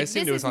 okay. I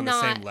assumed it was on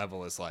the same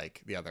level as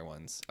like the other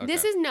ones. Okay.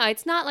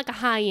 It's not like a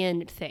high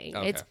end thing.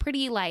 Okay. It's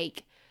pretty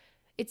like,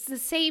 it's the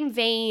same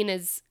vein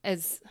as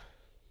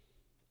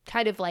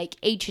kind of like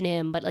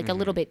H&M, but like a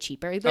little bit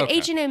cheaper. But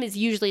H&M is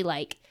usually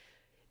like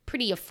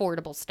pretty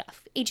affordable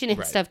stuff.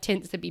 H&M stuff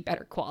tends to be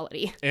better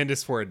quality. And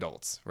it's for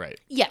adults, right?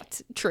 Yeah,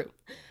 true.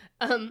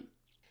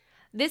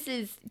 This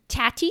is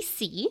Tatty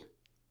C.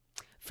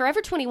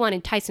 Forever 21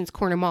 in Tyson's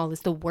Corner Mall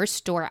is the worst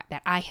store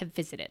that I have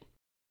visited.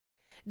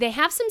 They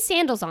have some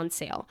sandals on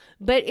sale,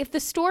 but if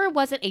the store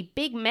wasn't a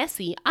big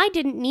messy, I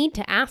didn't need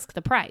to ask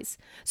the price.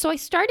 So I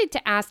started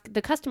to ask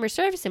the customer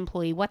service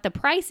employee what the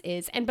price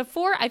is, and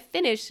before I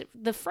finished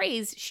the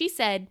phrase, she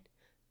said,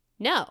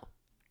 no.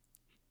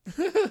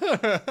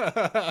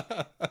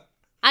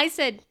 I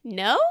said,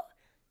 no?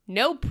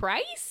 No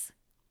price?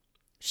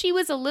 She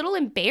was a little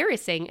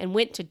embarrassing and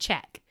went to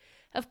check.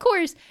 Of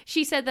course,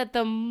 she said that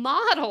the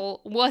model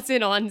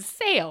wasn't on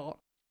sale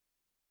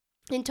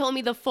and told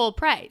me the full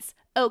price.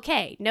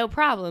 Okay, no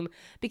problem,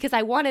 because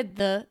I wanted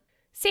the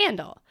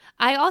sandal.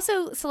 I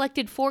also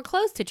selected 4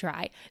 clothes to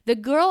try. The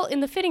girl in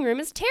the fitting room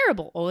is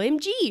terrible.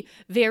 OMG.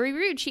 Very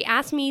rude. She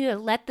asked me to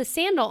let the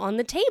sandal on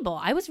the table.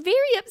 I was very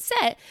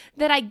upset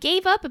that I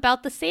gave up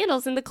about the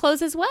sandals and the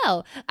clothes as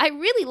well. I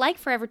really like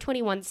Forever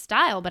 21's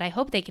style, but I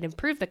hope they can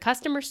improve the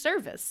customer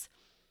service.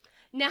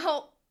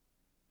 Now,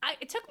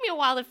 it took me a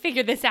while to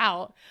figure this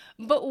out,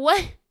 but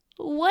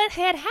what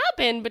had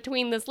happened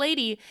between this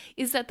lady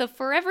is that the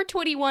Forever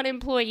 21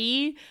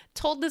 employee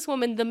told this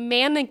woman the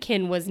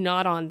mannequin was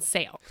not on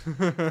sale,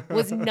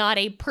 was not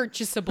a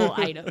purchasable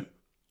item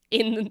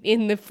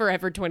in the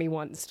Forever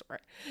 21 store.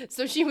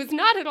 So she was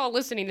not at all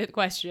listening to the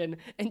question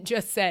and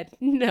just said,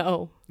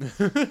 no,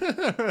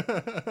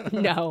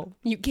 no,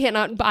 you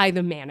cannot buy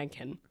the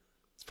mannequin.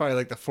 It's probably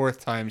like the 4th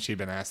time she'd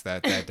been asked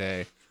that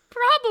day.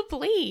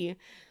 Probably.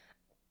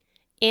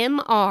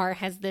 MR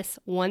has this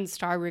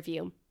 1-star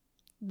review.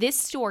 This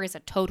store is a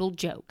total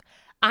joke.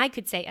 I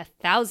could say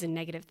 1,000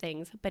 negative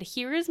things, but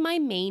here is my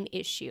main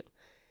issue.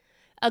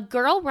 A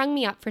girl rung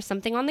me up for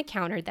something on the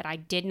counter that I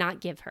did not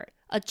give her,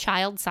 a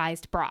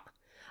child-sized bra.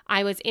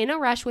 I was in a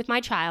rush with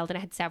my child and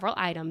I had several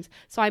items,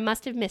 so I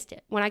must have missed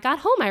it. When I got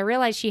home, I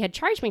realized she had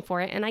charged me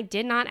for it and I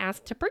did not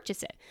ask to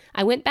purchase it.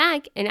 I went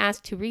back and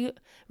asked to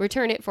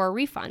return it for a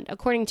refund.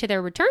 According to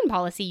their return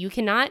policy, you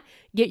cannot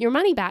get your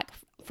money back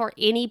for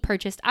any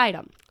purchased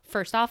item.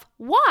 First off,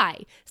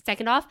 why?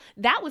 Second off,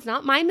 that was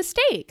not my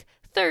mistake.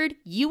 Third,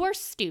 you are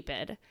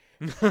stupid.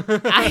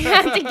 I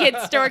had to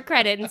get store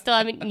credit and still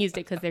haven't used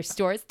it because their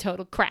store is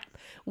total crap.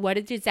 What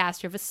a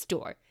disaster of a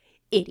store.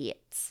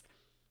 Idiots.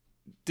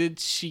 Did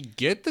she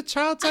get the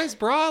child-sized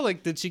bra?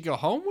 Like, did she go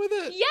home with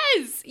it?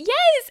 Yes.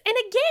 And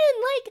again,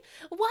 like,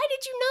 why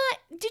did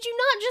you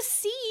not just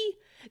see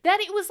that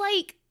it was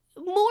like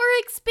more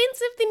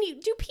expensive than you?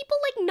 Do people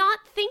like not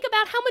think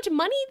about how much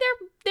money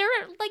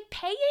they're like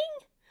paying?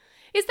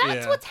 Is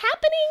that what's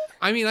happening?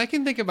 I mean, I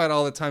can think about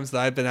all the times that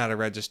I've been at a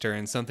register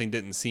and something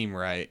didn't seem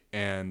right.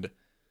 And,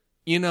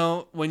 you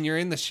know, when you're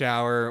in the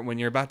shower, when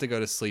you're about to go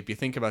to sleep, you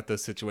think about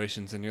those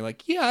situations and you're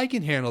like, yeah, I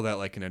can handle that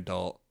like an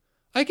adult.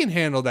 I can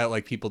handle that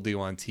like people do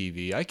on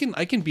TV. I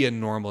can be a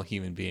normal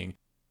human being.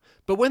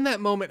 But when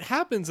that moment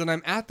happens and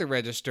I'm at the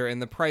register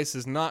and the price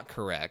is not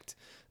correct,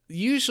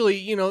 usually,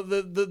 you know,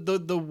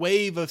 the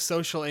wave of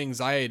social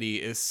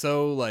anxiety is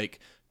so like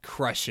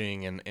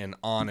crushing and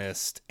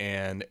honest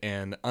and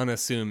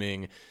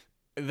unassuming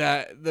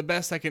that the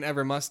best I can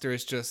ever muster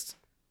is just,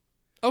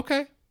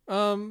 okay,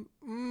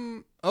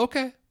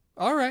 okay,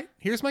 all right,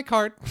 here's my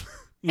card.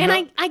 And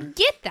I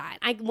get that.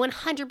 I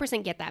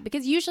 100% get that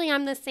because usually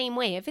I'm the same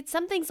way. If it's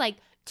something's like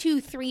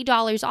 $2,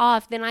 $3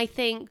 off, then I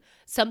think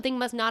something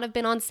must not have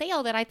been on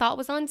sale that I thought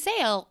was on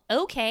sale.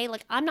 Okay,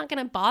 like I'm not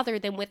going to bother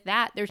them with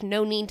that. There's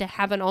no need to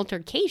have an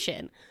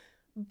altercation.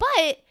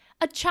 But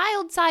a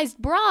child-sized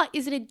bra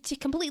is a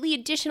completely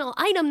additional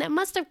item that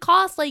must have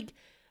cost like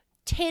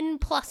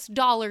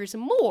 $10+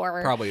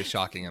 more. Probably a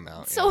shocking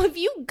amount. So if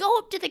you go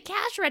up to the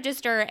cash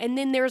register and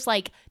then there's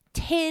like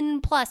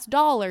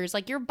 $10+,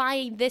 like you're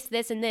buying this,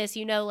 and this,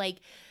 like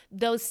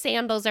those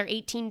sandals are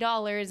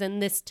 $18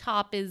 and this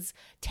top is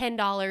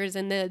 $10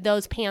 and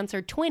those pants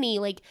are $20,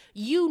 like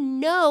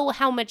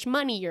how much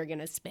money you're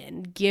gonna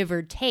spend, give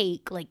or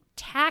take, like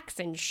tax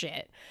and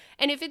shit.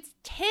 And if it's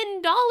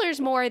 $10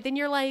 more, then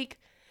you're like,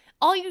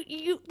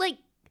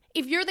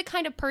 if you're the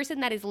kind of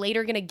person that is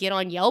later going to get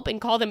on Yelp and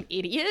call them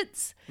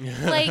idiots,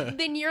 like,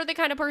 then you're the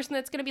kind of person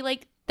that's going to be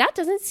like, that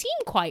doesn't seem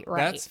quite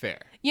right. That's fair.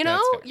 You're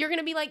going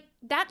to be like,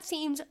 that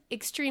seems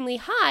extremely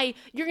high.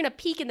 You're going to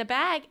peek in the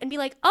bag and be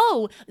like,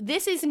 oh,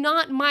 this is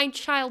not my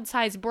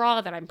child-sized bra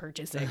that I'm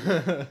purchasing.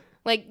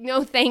 Like,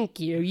 no, thank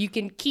you. You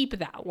can keep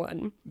that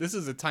one. This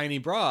is a tiny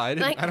bra. I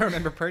don't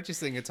remember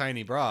purchasing a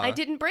tiny bra. I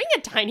didn't bring a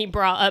tiny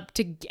bra up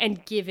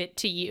and give it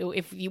to you,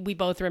 we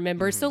both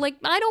remember. So, like,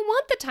 I don't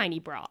want the tiny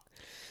bra.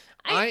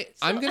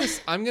 I'm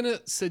gonna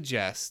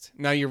suggest.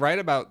 Now you're right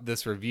about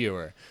this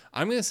reviewer.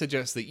 I'm gonna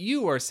suggest that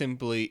you are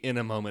simply in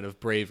a moment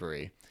of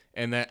bravery,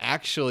 and that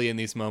actually in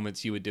these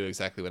moments you would do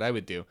exactly what I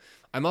would do.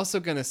 I'm also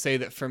gonna say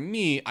that for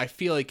me, I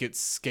feel like it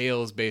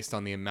scales based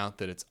on the amount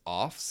that it's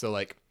off. So,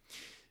 like,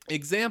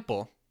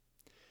 example.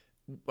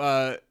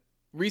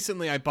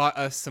 Recently I bought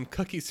us some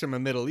cookies from a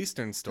Middle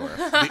Eastern store,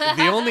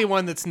 the only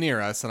one that's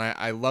near us, and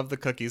I love the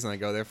cookies, and I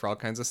go there for all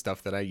kinds of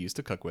stuff that I used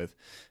to cook with,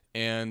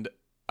 and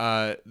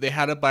they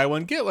had a buy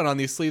one get one on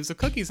these sleeves of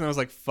cookies, and I was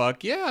like,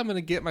 fuck yeah, I'm gonna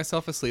get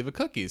myself a sleeve of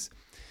cookies.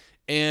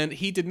 And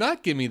he did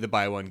not give me the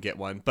buy one get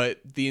one, but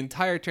the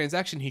entire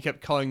transaction he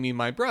kept calling me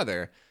my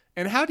brother.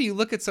 And how do you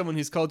look at someone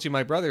who's called you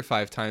my brother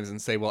 5 times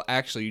and say, well,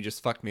 actually you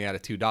just fucked me out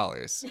of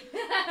 $2?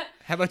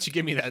 How about you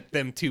give me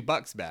them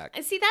 $2 back?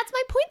 See, that's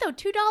my point, though.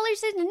 $2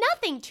 is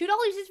nothing. $2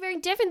 is very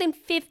different than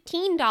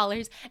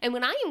 $15. And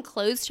when I am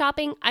clothes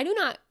shopping, I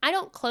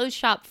don't clothes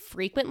shop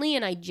frequently,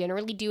 and I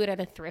generally do it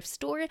at a thrift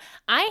store.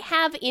 I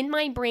have in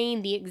my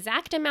brain the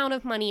exact amount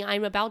of money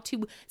I'm about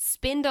to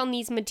spend on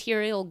these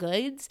material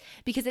goods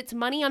because it's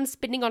money I'm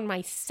spending on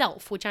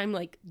myself, which I'm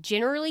like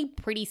generally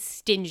pretty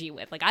stingy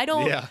with. Like I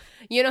don't,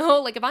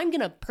 like if I'm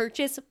going to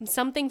purchase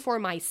something for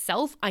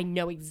myself, I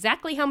know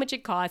exactly how much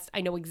it costs. I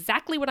know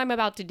exactly what I'm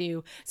about to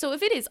do. So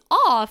if it is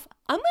off,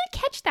 I'm going to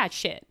catch that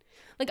shit.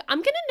 Like I'm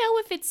going to know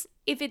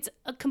if it's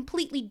a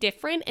completely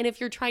different and if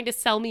you're trying to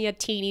sell me a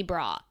teeny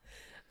bra.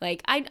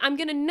 Like I'm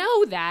going to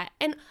know that,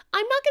 and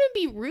I'm not going to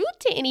be rude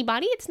to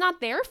anybody. It's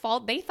not their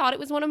fault. They thought it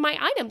was one of my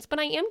items, but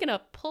I am going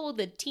to pull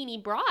the teeny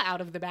bra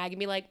out of the bag and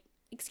be like,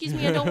 excuse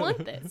me, I don't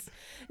want this.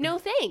 No,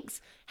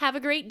 thanks. Have a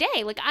great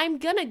day. Like, I'm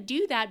going to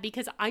do that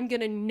because I'm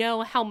going to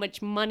know how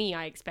much money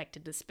I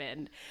expected to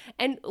spend.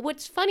 And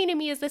what's funny to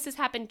me is this has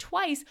happened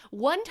twice,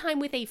 one time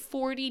with a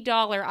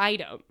 $40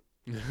 item.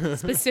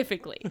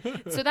 Specifically.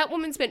 So that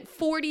woman spent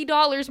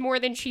 $40 more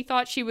than she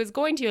thought she was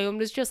going to, and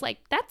was just like,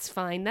 that's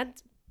fine.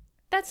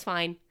 That's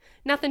fine.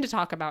 Nothing to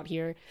talk about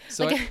here.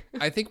 So like,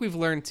 I think we've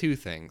learned 2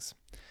 things.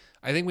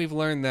 I think we've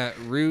learned that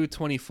Rue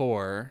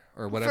 24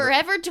 or whatever.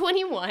 Forever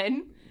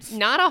 21.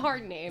 Not a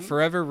hard name.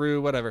 Forever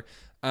Rue, whatever.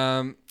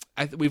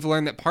 We've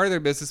learned that part of their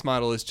business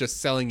model is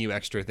just selling you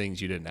extra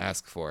things you didn't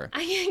ask for.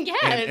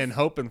 Yes. And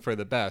hoping for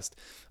the best.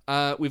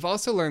 We've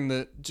also learned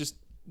that just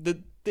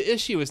the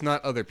issue is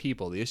not other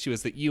people. The issue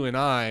is that you and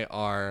I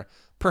are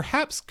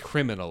perhaps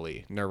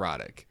criminally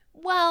neurotic.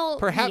 Well,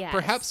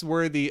 perhaps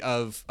worthy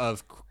of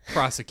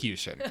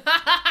prosecution.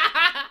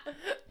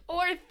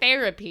 Or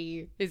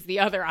therapy is the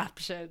other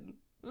option.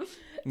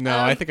 No,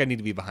 I think I need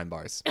to be behind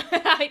bars.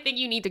 I think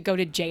you need to go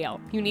to jail.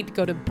 You need to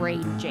go to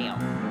brain jail.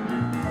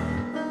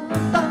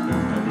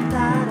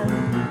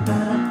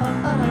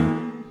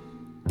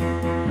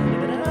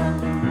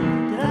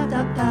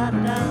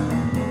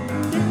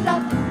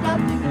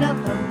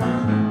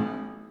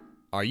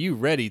 Are you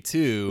ready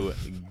to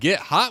get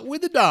hot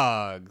with the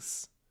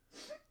dogs?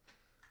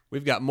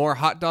 We've got more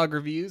hot dog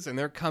reviews, and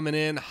they're coming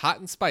in hot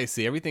and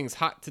spicy. Everything's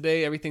hot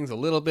today. Everything's a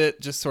little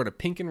bit just sort of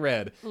pink and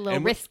red. A little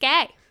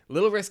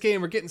risque.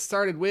 And we're getting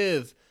started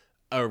with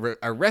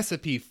a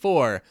recipe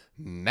for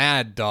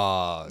Mad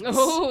Dogs.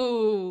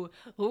 Ooh,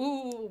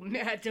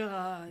 Mad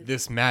Dogs.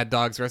 This Mad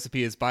Dogs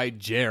recipe is by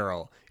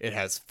Gerald. It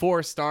has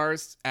 4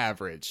 stars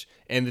average,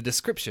 and the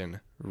description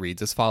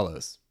reads as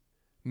follows.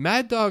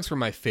 Mad Dogs were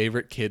my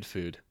favorite kid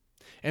food,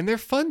 and they're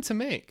fun to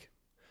make.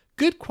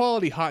 Good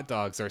quality hot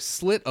dogs are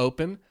slit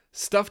open,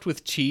 stuffed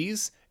with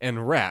cheese,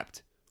 and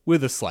wrapped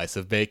with a slice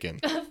of bacon.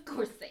 Of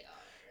course they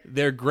are.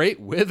 They're great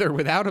with or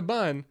without a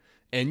bun,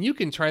 and you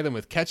can try them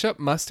with ketchup,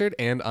 mustard,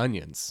 and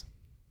onions.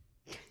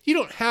 You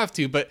don't have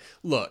to, but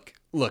look,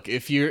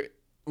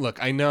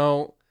 I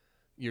know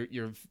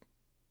you're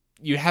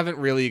you haven't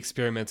really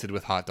experimented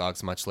with hot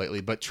dogs much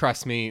lately, but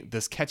trust me,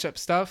 this ketchup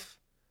stuff,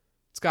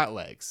 it's got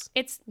legs.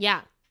 It's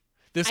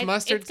This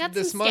mustard, it's got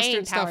this some mustard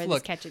staying power, stuff. this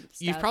Look, ketchup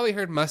you've stuff. probably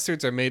heard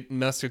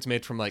mustards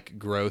made from like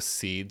gross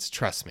seeds.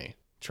 Trust me.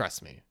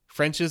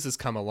 French's has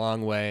come a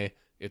long way.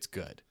 It's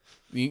good.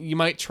 You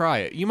might try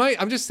it.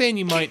 I'm just saying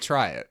you might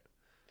try it.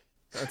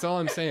 That's all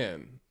I'm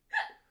saying.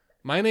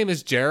 My name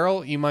is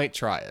Gerald. You might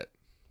try it.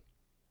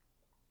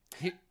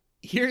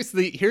 Here's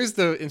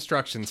the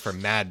instructions for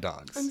Mad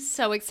Dogs. I'm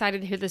so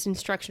excited to hear this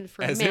instruction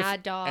for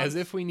Mad Dogs. As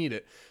if we need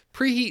it.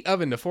 Preheat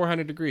oven to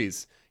 400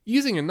 degrees.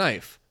 Using a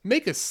knife,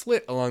 make a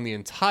slit along the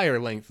entire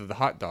length of the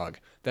hot dog.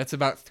 That's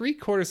about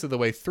 3/4 of the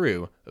way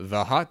through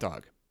the hot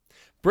dog.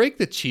 Break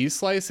the cheese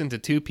slice into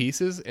 2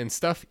 pieces and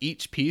stuff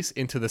each piece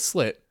into the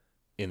slit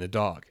in the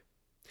dog.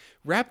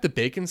 Wrap the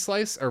bacon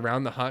slice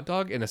around the hot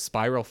dog in a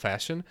spiral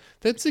fashion,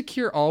 then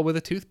secure all with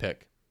a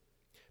toothpick.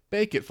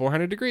 Bake at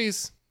 400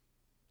 degrees.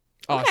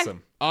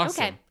 Awesome.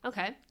 Okay.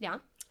 Yeah.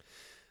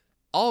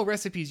 All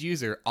Recipes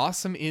user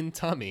Awesome in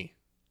Tummy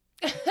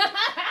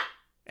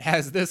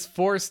has this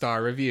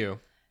 4-star review.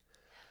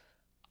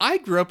 I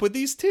grew up with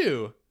these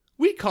too.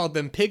 We called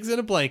them pigs in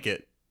a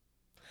blanket.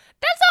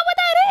 That's not what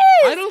that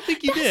is. I don't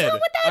think you did. That's not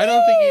what that I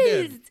don't think you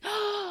is. did.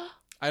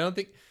 I don't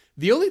think.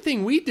 The only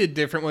thing we did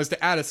different was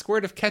to add a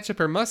squirt of ketchup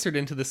or mustard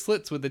into the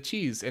slits with the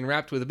cheese and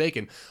wrapped with the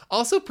bacon.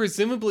 Also,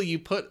 presumably you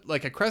put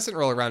like a crescent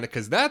roll around it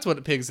because that's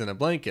what pigs in a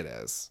blanket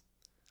is.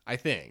 I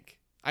think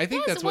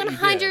that's what you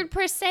did.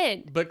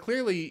 100%. But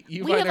clearly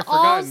you've We either have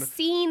all forgotten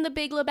seen The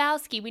Big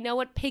Lebowski. We know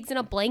what pigs in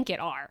a blanket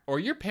are. or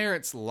your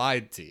parents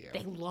lied to you.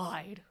 They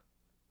lied.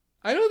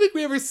 I don't think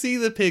we ever see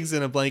the pigs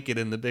in a blanket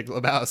in The Big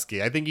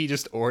Lebowski. I think he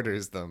just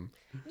orders them.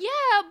 Yeah,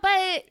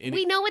 but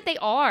we know what they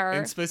are.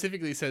 And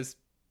specifically says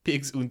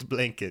pigs und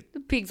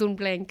blanket. Pigs on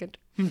blanket.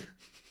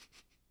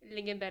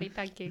 Lingonberry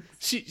pancakes.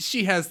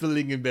 She has the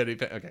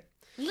lingonberry. Okay.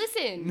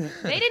 Listen,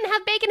 they didn't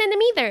have bacon in them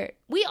either.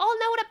 We all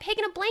know what a pig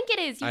in a blanket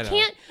is. I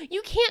know.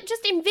 You can't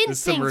just invent This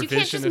is some things. You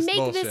can't just revisionist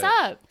make this bullshit.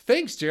 up.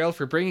 Thanks, Gerald,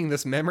 for bringing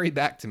this memory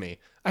back to me.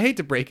 I hate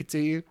to break it to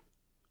you.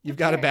 You've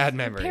got a bad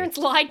memory. Parents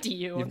lied to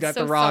you. You've I'm got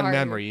so the wrong sorry.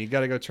 memory. You got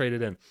to go trade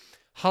it in.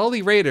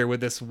 Holly Raider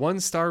with this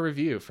 1-star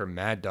review for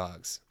Mad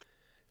Dogs.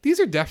 These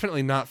are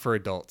definitely not for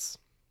adults.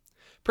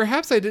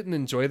 Perhaps I didn't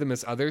enjoy them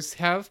as others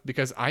have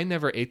because I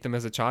never ate them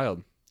as a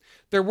child.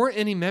 There weren't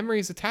any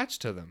memories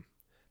attached to them.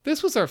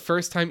 This was our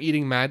first time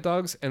eating Mad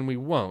Dogs, and we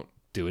won't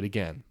do it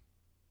again.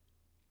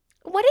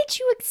 What did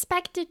you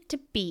expect it to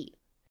be?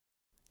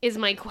 Is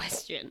my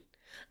question.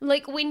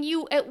 Like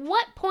at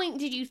what point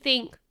did you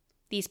think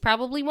these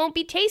probably won't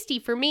be tasty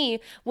for me?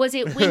 Was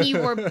it when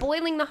you were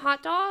boiling the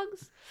hot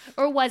dogs?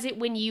 Or was it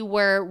when you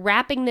were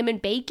wrapping them in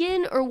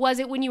bacon? Or was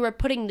it when you were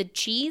putting the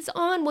cheese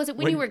on? Was it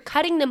when you were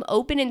cutting them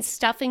open and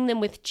stuffing them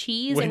with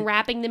cheese and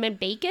wrapping them in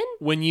bacon?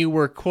 When you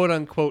were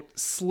quote-unquote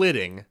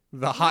slitting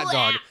the hot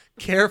dog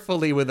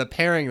carefully with a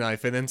paring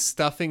knife and then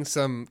stuffing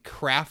some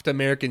Kraft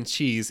American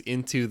cheese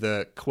into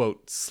the,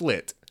 quote,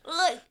 slit.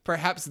 Ugh.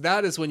 Perhaps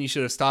that is when you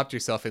should have stopped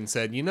yourself and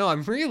said,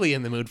 I'm really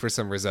in the mood for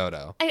some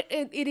risotto.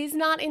 It is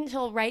not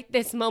until right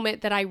this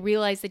moment that I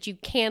realize that you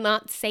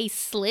cannot say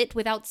slit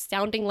without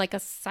sounding like a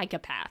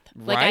psychopath.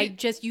 Like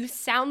Right? you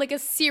sound like a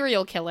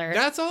serial killer.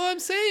 That's all I'm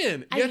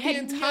saying. I Yet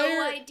had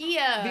no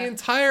idea. The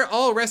entire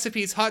All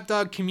Recipes hot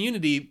dog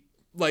community,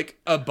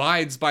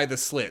 abides by the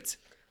slit.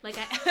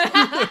 It's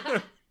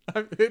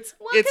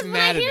when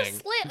maddening.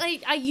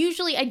 I hear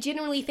slit, I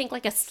generally think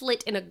like a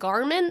slit in a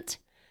garment.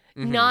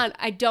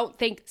 I don't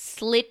think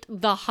slit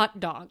the hot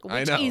dog,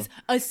 which is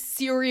a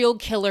serial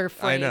killer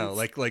phrase. I know,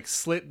 like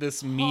slit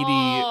this meaty,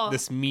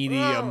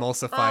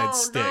 emulsified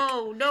stick.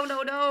 No.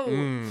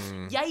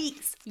 Mm.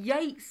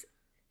 Yikes.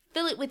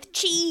 Fill it with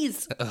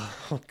cheese.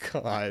 Oh,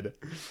 God.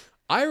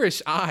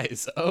 Irish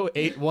Eyes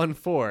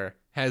 0814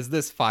 has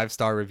this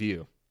 5-star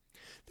review.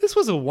 This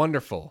was a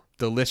wonderful,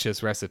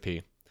 delicious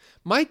recipe.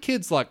 My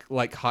kids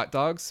like hot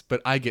dogs,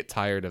 but I get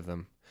tired of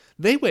them.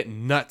 They went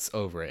nuts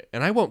over it,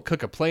 and I won't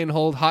cook a plain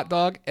old hot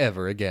dog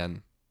ever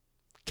again.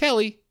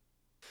 Kelly.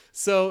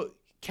 So,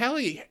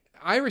 Kelly,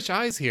 Irish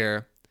Eyes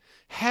here,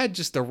 had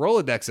just a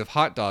Rolodex of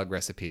hot dog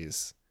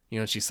recipes.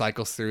 She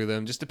cycles through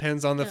them. Just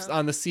depends on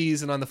the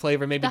season, on the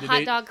flavor. Maybe the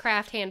hot dog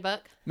craft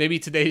handbook. Maybe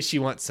today she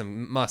wants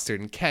some mustard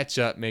and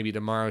ketchup. Maybe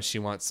tomorrow she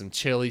wants some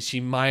chili. She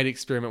might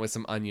experiment with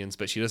some onions,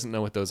 but she doesn't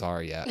know what those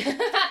are yet.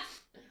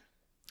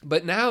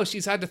 But now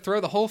she's had to throw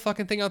the whole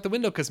fucking thing out the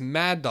window because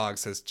Mad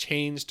Dogs has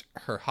changed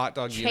her hot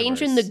dog universe.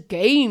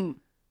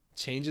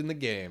 Changing the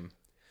game.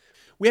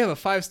 We have a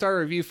 5-star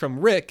review from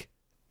Rick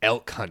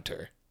Elk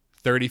Hunter,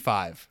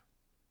 35.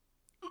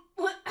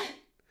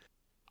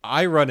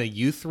 I run a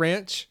youth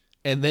ranch,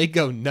 and they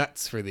go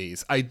nuts for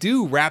these. I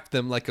do wrap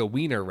them like a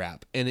wiener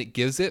wrap, and it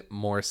gives it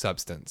more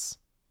substance.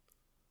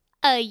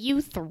 A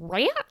youth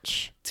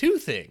ranch? 2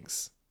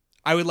 things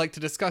I would like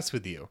to discuss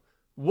with you.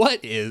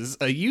 What is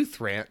a youth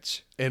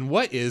ranch, and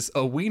what is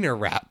a wiener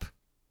wrap?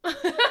 Oh,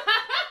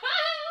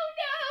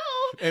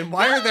 no. And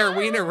why are there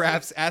wiener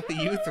wraps at the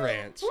youth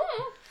ranch?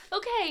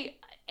 Okay,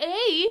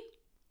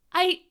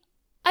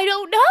 I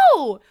don't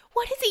know.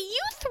 What is a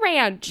youth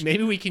ranch?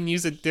 Maybe we can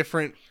use a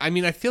different... I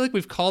mean, I feel like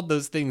we've called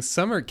those things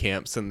summer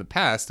camps in the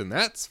past, and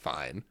that's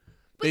fine.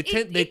 They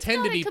tend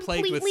to be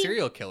plagued with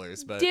serial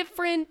killers, but...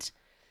 different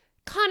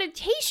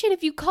connotation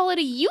if you call it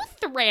a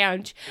youth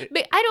ranch.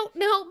 But I don't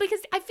know,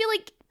 because I feel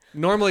like...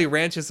 Normally,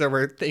 ranches are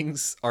where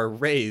things are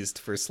raised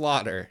for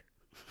slaughter.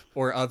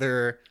 Or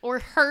other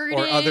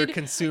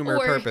consumer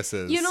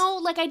purposes. You know,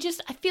 like I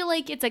feel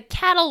like it's a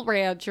cattle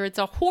ranch or it's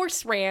a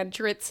horse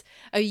ranch or it's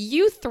a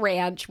youth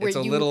ranch where it's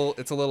a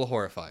little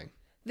horrifying.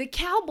 The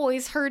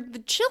cowboys herd the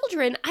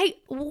children.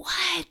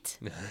 What?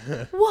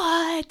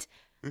 What?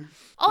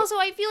 Also,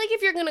 I feel like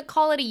if you're gonna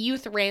call it a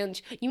youth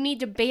ranch, you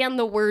need to ban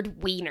the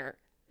word wiener.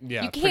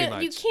 Yeah, pretty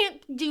much. You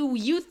can't do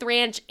youth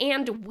ranch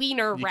and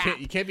wiener wrap.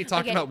 You can't be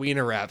talking about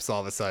wiener wraps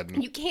all of a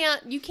sudden. You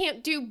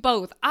can't do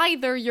both.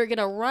 Either you're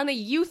gonna run a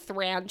youth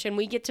ranch and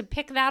we get to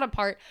pick that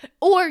apart,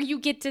 or you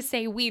get to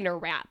say wiener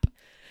wrap.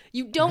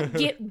 You don't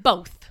get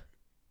both.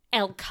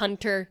 Elk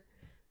Hunter.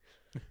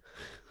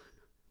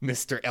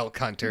 Mr. Elk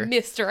Hunter.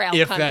 Mr. Elk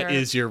if Hunter. If that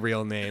is your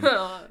real name.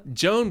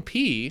 Joan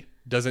P.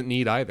 doesn't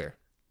need either.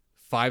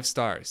 5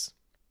 stars.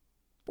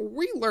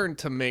 We learned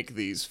to make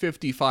these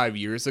 55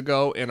 years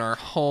ago in our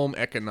home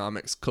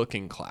economics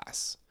cooking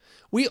class.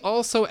 We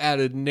also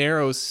added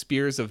narrow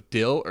spears of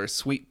dill or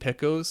sweet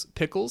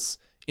pickles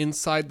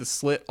inside the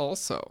slit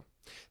also.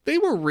 They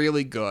were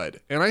really good,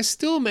 and I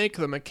still make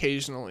them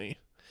occasionally.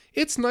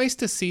 It's nice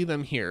to see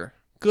them here.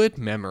 Good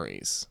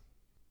memories.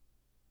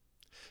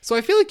 So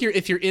I feel like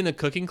if you're in a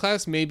cooking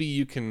class, maybe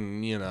you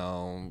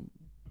can,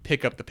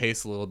 pick up the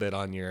pace a little bit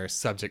on your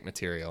subject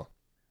material.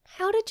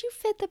 How did you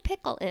fit the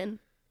pickle in?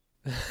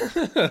 I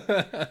feel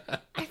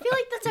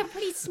like that's a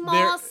pretty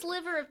small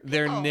sliver of pickle.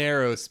 They're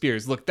narrow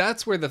spears. Look,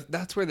 that's where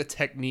the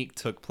technique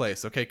took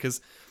place, okay?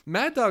 Because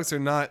Mad Dogs are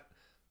not...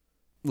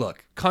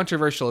 Look,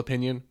 controversial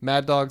opinion,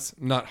 Mad Dogs,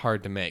 not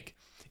hard to make.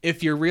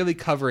 If you're really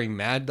covering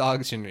Mad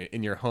Dogs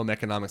in your home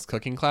economics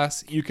cooking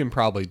class, you can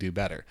probably do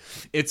better.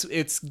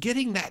 It's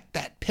getting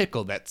that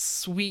pickle, that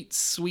sweet,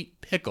 sweet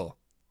pickle,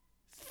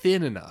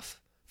 thin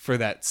enough for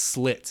that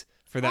slit,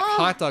 for that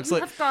hot dog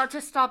slit. You have got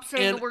to stop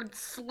saying the word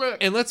slit.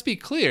 And let's be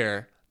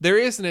clear, there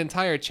is an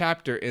entire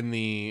chapter in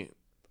the,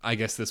 I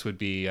guess this would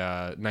be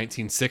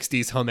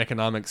 1960s home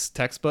economics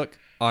textbook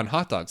on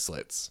hot dog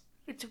slits.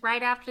 It's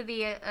right after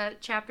the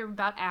chapter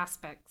about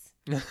aspects.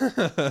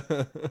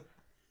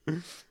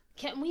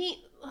 Can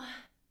we...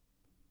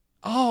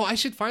 Oh, I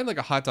should find like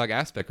a hot dog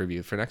aspect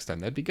review for next time.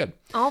 That'd be good.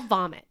 I'll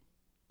vomit.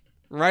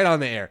 Right on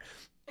the air.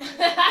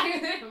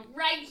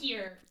 Right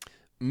here.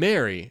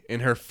 Mary, in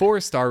her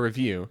 4-star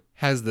review,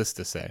 has this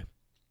to say.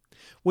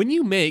 When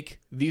you make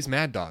these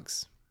Mad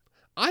Dogs,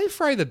 I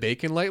fry the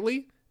bacon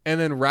lightly and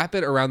then wrap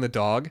it around the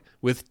dog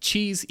with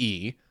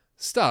cheese-y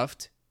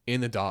stuffed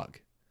in the dog.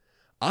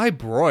 I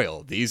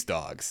broil these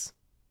dogs.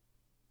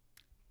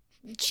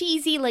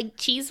 Cheesy like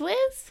Cheese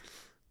Whiz?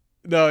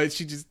 No,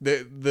 she just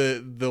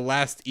the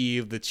last E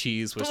of the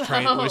cheese was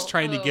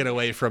trying to get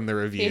away from the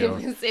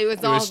review. It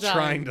was done.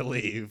 Trying to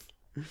leave.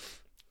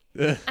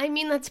 I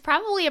mean, that's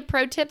probably a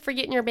pro tip for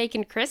getting your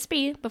bacon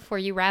crispy before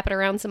you wrap it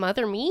around some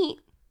other meat.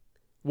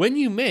 When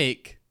you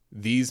make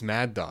these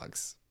Mad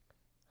Dogs,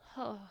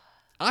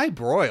 I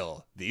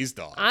broil these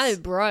dogs. I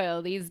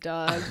broil these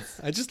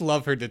dogs. I just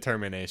love her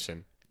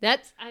determination.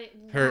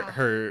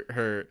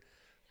 Her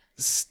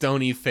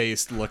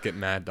stony-faced look at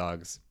Mad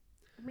Dogs.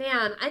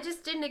 Man, I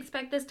just didn't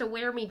expect this to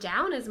wear me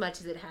down as much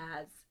as it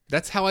has.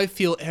 That's how I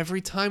feel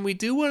every time we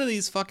do one of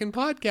these fucking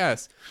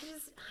podcasts.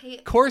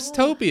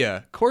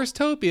 Coursetopia,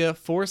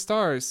 4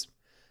 stars.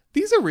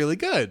 These are really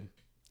good.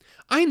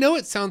 I know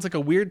it sounds like a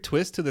weird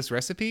twist to this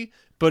recipe,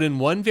 but in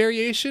one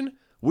variation,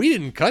 we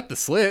didn't cut the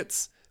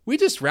slits. We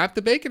just wrapped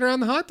the bacon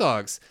around the hot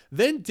dogs,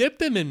 then dipped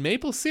them in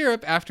maple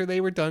syrup after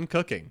they were done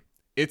cooking.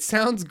 It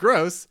sounds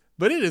gross,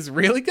 but it is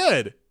really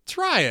good.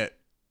 Try it.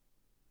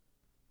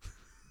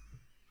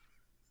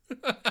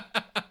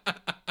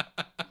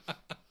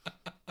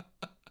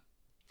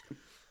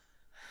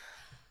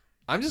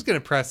 I'm just going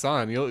to press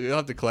on. You'll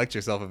have to collect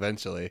yourself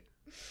eventually.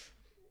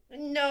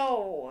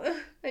 No,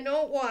 I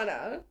don't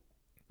wanna.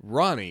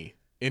 Ronnie,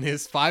 in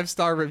his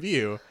 5-star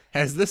review,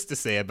 has this to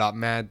say about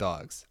Mad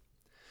Dogs.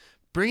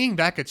 Bringing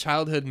back a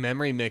childhood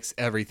memory makes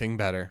everything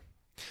better.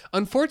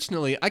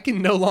 Unfortunately, I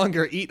can no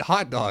longer eat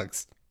hot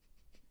dogs.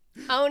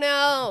 Oh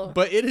no.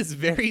 But it is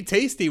very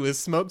tasty with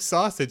smoked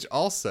sausage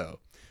also.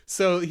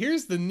 So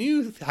here's the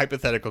new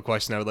hypothetical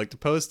question I would like to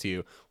pose to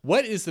you.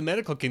 What is the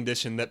medical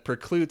condition that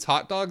precludes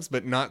hot dogs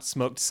but not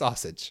smoked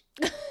sausage?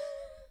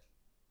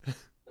 He's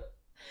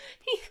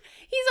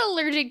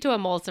allergic to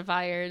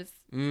emulsifiers.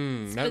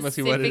 That must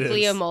be what it is.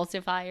 Specifically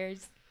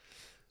emulsifiers.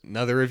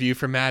 Another review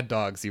for Mad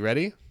Dogs. You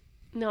ready?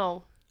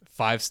 No.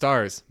 5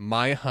 stars.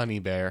 My honey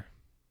bear.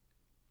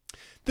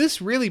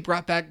 This really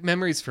brought back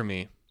memories for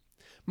me.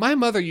 My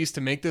mother used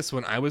to make this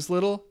when I was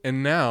little,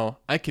 and now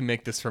I can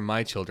make this for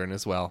my children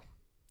as well.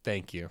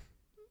 Thank you.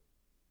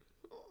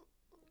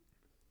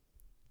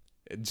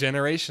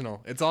 Generational.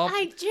 It's all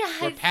I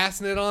just... we're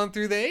passing it on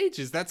through the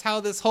ages. That's how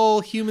this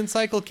whole human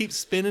cycle keeps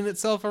spinning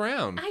itself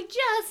around. I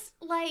just,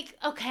 like,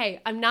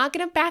 okay, I'm not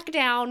going to back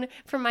down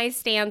from my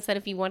stance that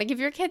if you want to give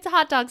your kids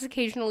hot dogs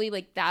occasionally,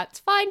 like, that's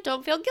fine.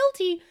 Don't feel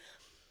guilty.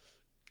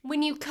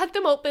 When you cut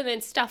them open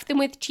and stuff them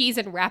with cheese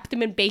and wrap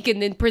them in bacon,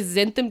 then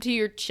present them to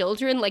your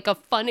children like a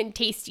fun and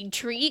tasty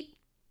treat,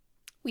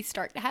 we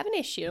start to have an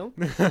issue.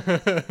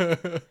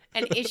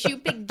 An issue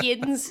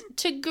begins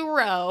to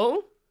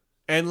grow.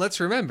 And let's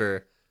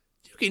remember,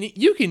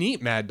 you can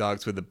eat Mad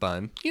Dogs with a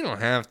bun. You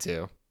don't have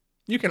to.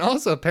 You can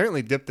also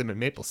apparently dip them in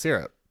maple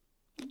syrup.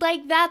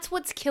 Like, that's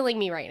what's killing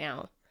me right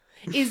now.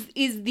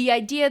 Is the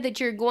idea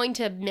that you're going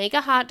to make a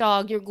hot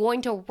dog, you're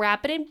going to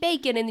wrap it in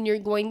bacon, and then you're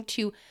going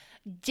to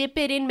dip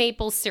it in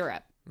maple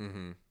syrup.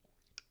 Mm-hmm.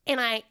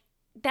 And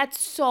that's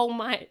so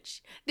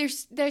much.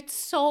 That's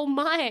so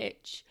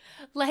much.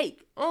 Like,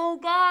 oh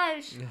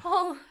gosh.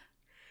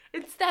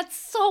 That's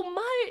so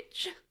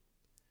much.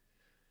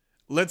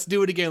 Let's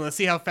do it again. Let's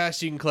see how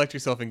fast you can collect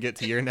yourself and get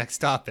to your next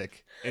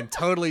topic and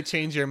totally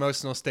change your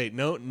emotional state.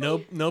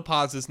 No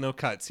pauses, no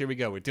cuts. Here we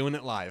go. We're doing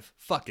it live.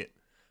 Fuck it.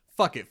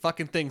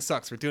 Fucking thing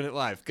sucks. We're doing it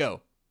live.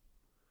 Go.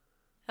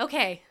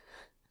 Okay.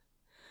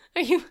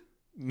 Are you...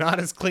 Not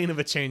as clean of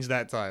a change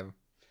that time.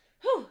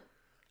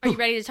 Are you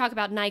ready to talk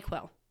about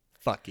NyQuil?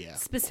 Fuck yeah.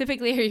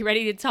 Specifically, are you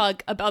ready to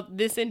talk about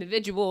this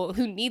individual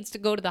who needs to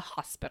go to the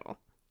hospital?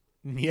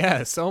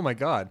 Yes. Oh my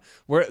God.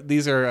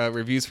 These are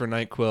reviews for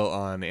NyQuil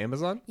on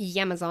Amazon?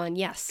 Amazon,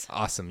 yes.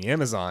 Awesome.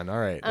 Amazon. All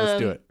right. Let's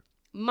do it.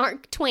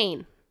 Mark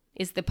Twain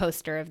is the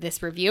poster of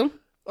this review.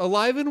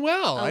 Alive and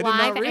well. I did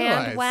not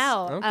realize. And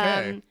well.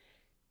 Okay.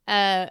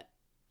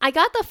 I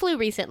got the flu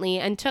recently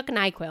and took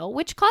NyQuil,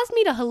 which caused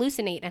me to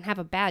hallucinate and have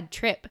a bad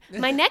trip.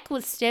 My neck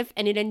was stiff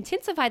and it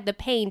intensified the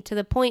pain to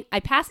the point I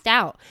passed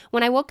out.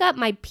 When I woke up,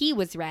 my pee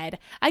was red.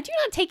 I do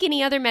not take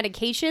any other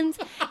medications,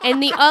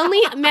 and the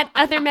only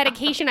other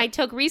medication I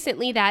took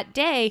recently that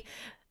day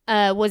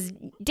was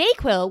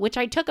Dayquil, which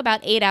I took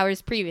about 8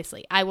 hours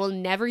previously. I will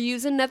never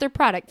use another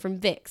product from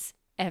Vicks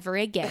ever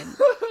again.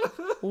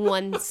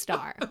 1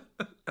 star.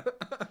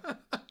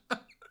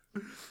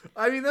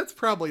 I mean, that's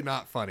probably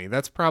not funny.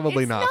 That's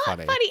probably not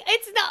funny.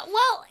 It's not.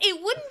 Well,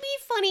 it wouldn't be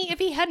funny if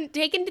he hadn't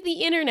taken to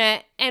the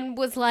internet and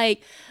was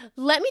like,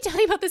 let me tell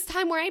you about this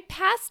time where I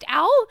passed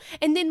out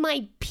and then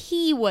my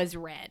pee was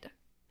red.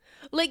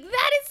 Like,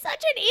 that is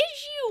such an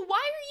issue. Why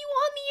are you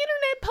on the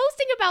internet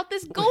posting about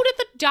this? Go to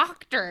the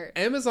doctor.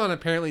 Amazon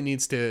apparently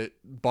needs to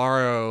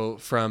borrow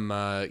from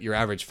your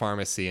average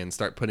pharmacy and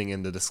start putting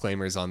in the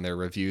disclaimers on their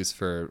reviews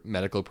for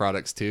medical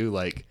products too.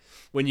 Like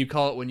when you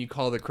call the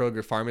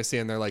Kroger pharmacy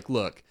and they're like,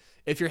 look,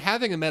 if you're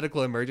having a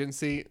medical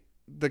emergency,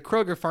 the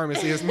Kroger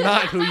pharmacy is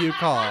not who you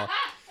call.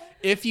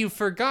 If you've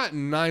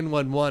forgotten,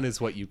 911 is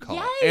what you call.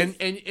 Yes.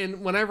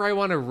 And whenever I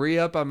want to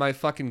re-up on my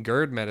fucking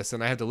GERD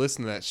medicine, I have to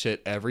listen to that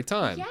shit every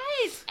time.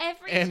 Yes,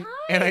 every time.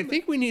 And I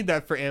think we need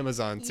that for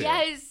Amazon too.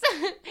 Yes.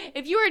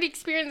 If you are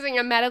experiencing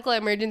a medical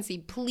emergency,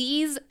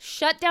 please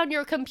shut down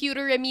your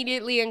computer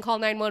immediately and call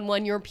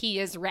 911. Your pee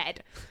is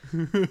red.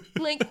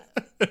 Like,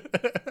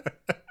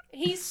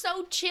 he's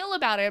so chill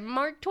about it.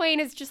 Mark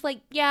Twain is just like,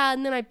 yeah,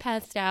 and then I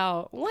passed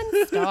out.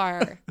 1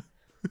 star.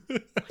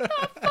 What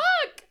the fuck?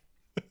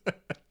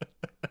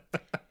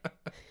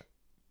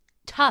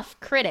 Tough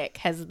Critic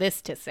has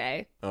this to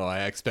say. Oh,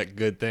 I expect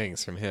good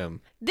things from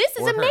him. This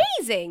is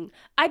amazing.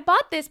 I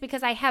bought this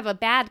because I have a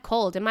bad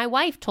cold and my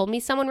wife told me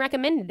someone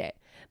recommended it.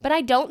 But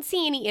I don't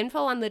see any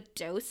info on the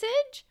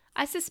dosage.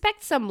 I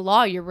suspect some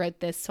lawyer wrote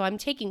this, so I'm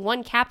taking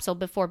 1 capsule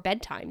before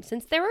bedtime.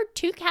 Since there are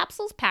 2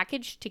 capsules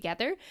packaged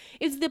together,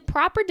 is the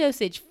proper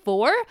dosage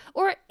 4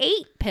 or 8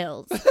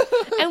 pills?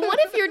 And what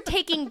if you're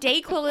taking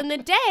Dayquil in the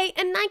day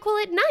and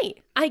NyQuil at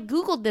night? I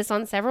Googled this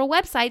on several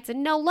websites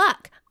and no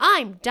luck.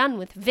 I'm done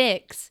with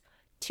Vicks.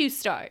 2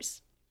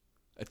 stars.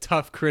 A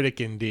tough critic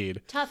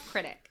indeed. Tough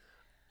Critic.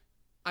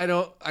 I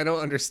don't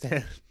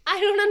understand. I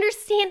don't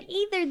understand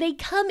either. They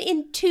come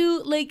in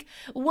 2, like,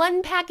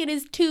 1 packet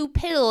is 2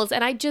 pills,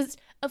 and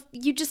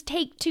you just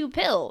take 2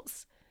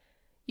 pills.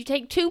 You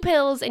take 2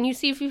 pills, and you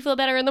see if you feel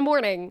better in the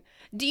morning.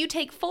 Do you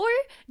take 4?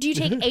 Do you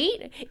take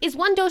 8? Is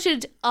 1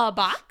 dosage a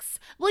box?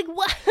 Like,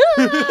 what?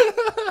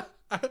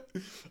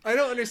 I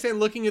don't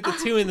understand looking at the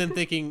 2 and then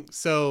thinking,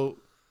 so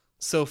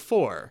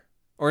 4.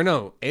 Or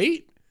no,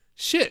 8?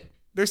 Shit.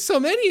 There's so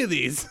many of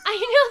these. I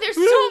know, there's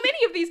so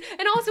many of these.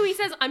 And also he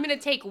says, I'm going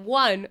to take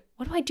 1.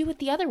 What do I do with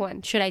the other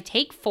one? Should I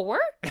take 4?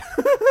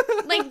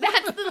 Like,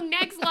 that's the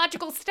next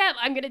logical step.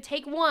 I'm going to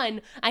take 1.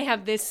 I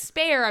have this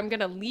spare I'm going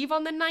to leave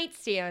on the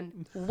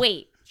nightstand.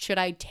 Wait, should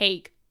I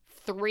take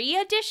 3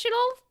 additional?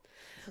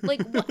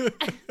 Like, what?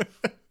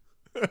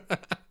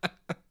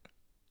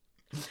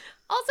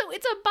 Also,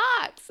 it's a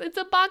box. It's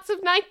a box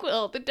of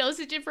NyQuil. The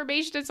dosage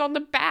information is on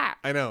the back.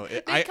 I know.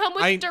 They come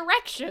with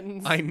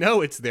directions. I know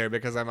it's there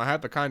because I'm a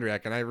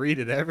hypochondriac and I read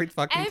it every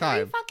fucking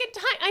time. Every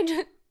fucking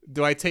time.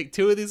 Do I take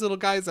 2 of these little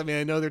guys? I mean,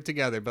 I know they're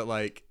together, but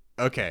like,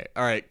 okay,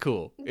 all right,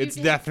 cool. It's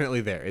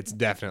definitely there. It's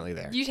definitely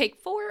there. You take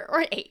 4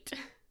 or 8?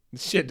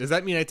 Shit, does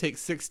that mean I take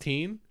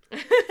 16?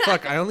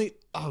 Fuck,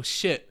 oh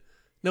shit.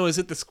 No, is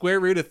it the square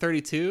root of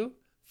 32?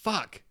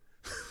 Fuck.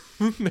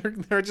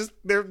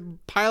 they're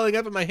piling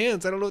up in my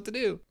hands. I don't know what to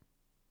do.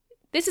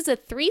 This is a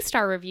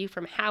 3-star review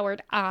from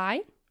Howard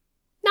I.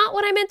 Not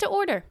what I meant to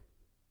order.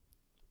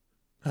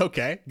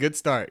 Okay, good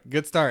start.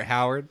 Good start,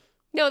 Howard.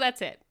 No,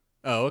 that's it.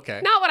 Oh,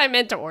 okay. Not what I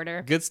meant to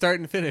order. Good start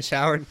and finish,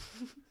 Howard.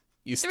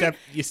 You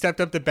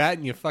stepped up to bat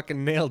and you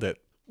fucking nailed it.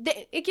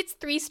 It gets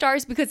 3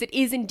 stars because it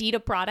is indeed a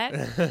product.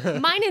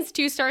 Mine is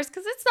 2 stars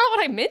because it's not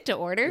what I meant to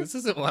order. This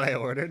isn't what I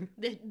ordered.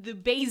 The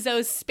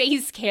Bezos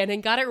space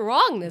cannon got it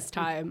wrong this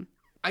time.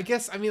 I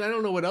guess, I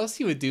don't know what else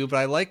you would do, but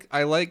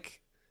I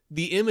like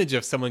the image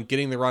of someone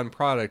getting the wrong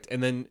product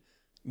and then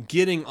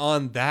getting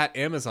on that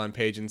Amazon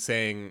page and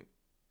saying,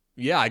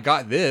 yeah, I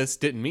got this,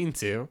 didn't mean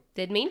to.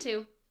 Didn't mean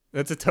to.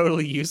 That's a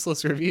totally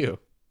useless review.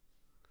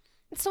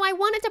 So I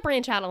wanted to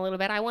branch out a little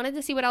bit. I wanted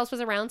to see what else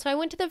was around. So I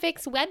went to the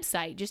Vicks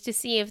website just to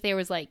see if there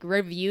was like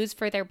reviews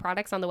for their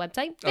products on the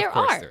website. There of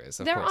course are. There is.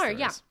 There are.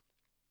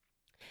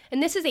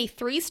 And this is a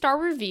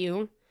 3-star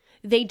review.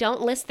 They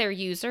don't list their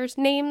users'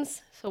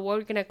 names. So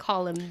we're going to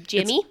call him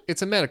Jimmy.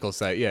 It's a medical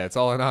site. Yeah, it's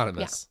all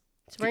anonymous.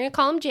 Yeah. So we're going to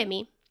call him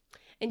Jimmy.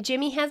 And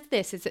Jimmy has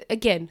this. It's,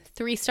 again,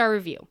 3-star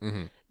review.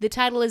 Mm-hmm. The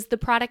title is The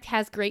Product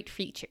Has Great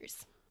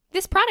Features.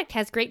 This product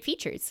has great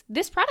features.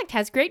 This product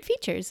has great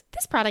features.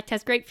 This product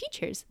has great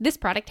features. This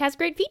product has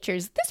great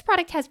features. This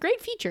product has great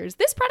features.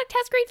 This product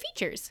has great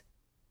features.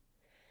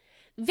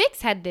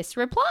 Vicks had this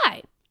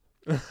reply.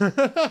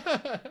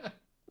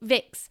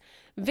 Vicks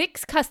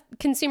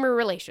Consumer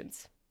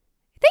Relations.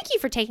 Thank you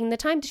for taking the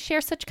time to share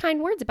such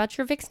kind words about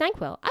your Vicks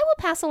NyQuil. I will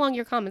pass along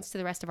your comments to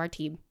the rest of our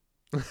team.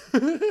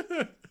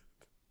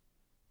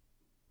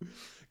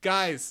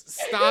 Guys,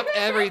 stop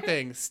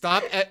everything.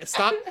 Stop.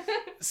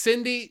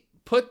 Cindy,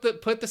 put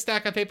the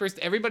stack of papers.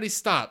 Everybody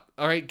stop.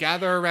 All right,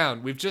 gather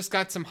around. We've just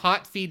got some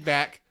hot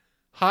feedback,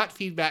 hot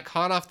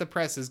off the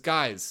presses.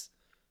 Guys,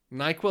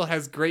 NyQuil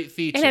has great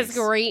features. It has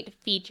great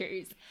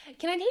features.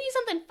 Can I tell you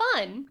something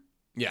fun?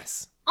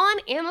 Yes. On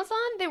Amazon,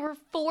 there were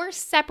 4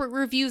 separate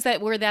reviews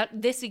that were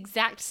this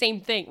exact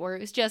same thing, where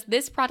it was just,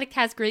 this product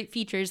has great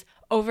features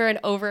over and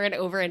over and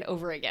over and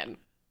over again.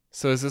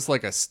 So is this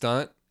like a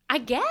stunt? I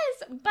guess,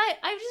 but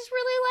I just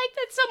really like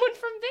that someone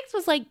from Vicks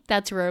was like,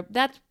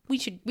 we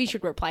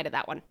should reply to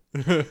that one.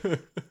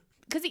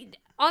 Because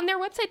on their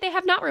website, they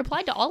have not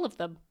replied to all of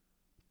them.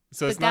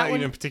 So it's not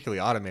even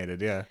particularly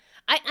automated, yeah.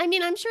 I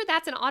mean, I'm sure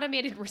that's an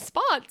automated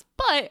response,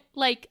 but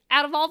like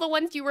out of all the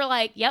ones you were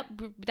like, yep,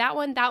 that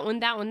one,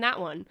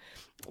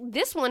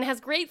 this one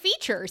has great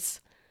features.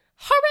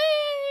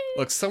 Hooray!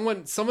 Look,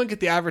 someone get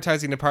the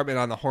advertising department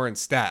on the horn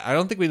stat. I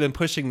don't think we've been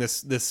pushing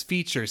this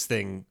features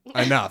thing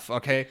enough,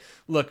 okay?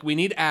 Look, we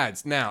need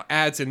ads now.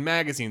 Ads in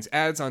magazines,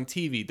 ads on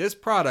TV. This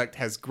product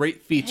has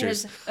great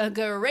features. It has a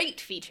great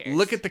features.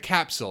 Look at the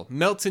capsule.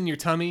 Melts in your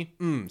tummy.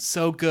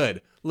 So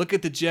good. Look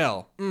at the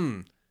gel.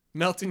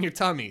 Melts in your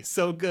tummy.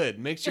 So good.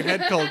 Makes your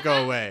head cold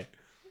go away.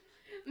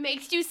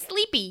 Makes you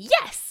sleepy.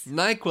 Yes!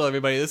 NyQuil,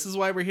 everybody. This is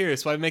why we're here.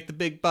 It's why we make the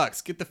big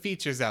bucks. Get the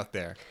features out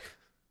there.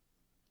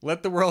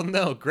 Let the world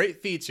know.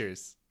 Great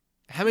features.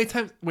 How many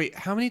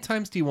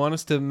times do you want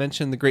us to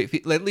mention the great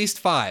features? At least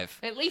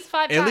 5. At least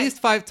 5 times. At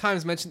least 5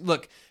 times mention.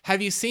 Look,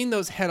 have you seen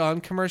those head-on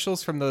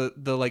commercials from the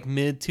like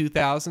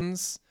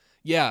mid-2000s?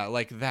 Yeah,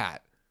 like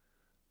that.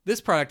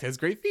 This product has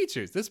great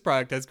features. This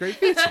product has great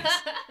features.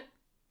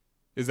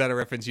 Is that a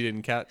reference you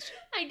didn't catch?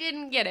 I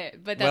didn't get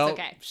it, but that's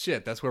okay.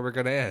 Shit, that's where we're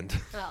going to end.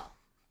 Oh.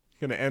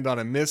 Going to end on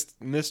a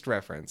missed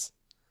reference.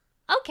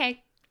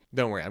 Okay.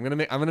 Don't worry. I'm going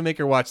to make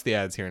her watch the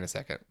ads here in a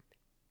second.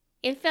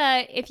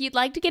 If you'd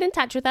like to get in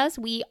touch with us,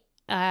 we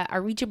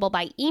are reachable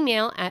by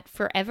email at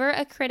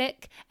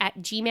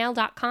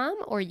foreveracritic@gmail.com,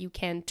 or you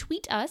can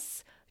tweet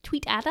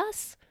at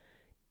us.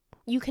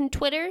 You can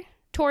Twitter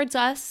towards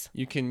us.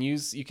 You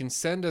can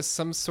send us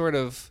some sort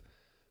of,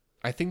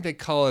 I think they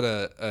call it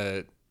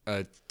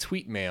a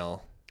tweet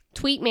mail.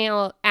 Tweet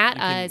mail at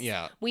us.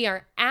 Yeah. We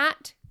are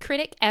at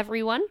Critic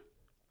Everyone.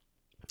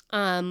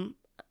 And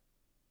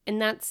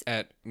that's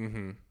at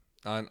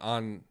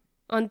on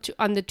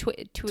the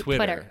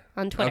Twitter.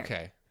 On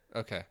Twitter.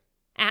 Okay.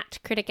 At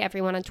Critic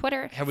Everyone on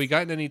Twitter. Have we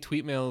gotten any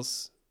tweet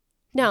mails?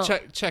 No.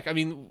 Check. I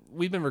mean,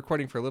 we've been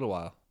recording for a little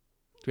while.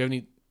 Do we have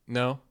any?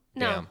 No?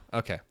 No. Damn.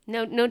 Okay.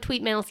 No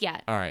tweet mails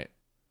yet. All right.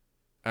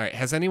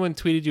 Has anyone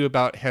tweeted you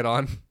about head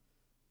on?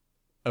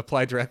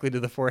 Apply directly to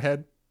the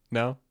forehead?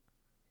 No?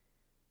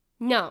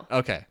 No.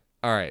 Okay.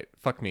 All right.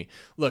 Fuck me.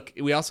 Look,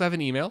 we also have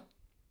an email,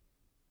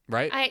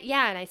 right?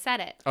 And I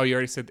said it. Oh, you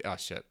already said. Oh,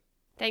 shit.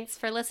 Thanks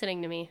for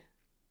listening to me.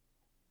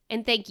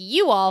 And thank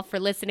you all for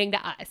listening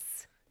to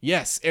us.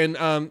 Yes.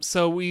 And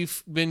so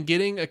we've been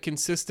getting a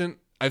consistent,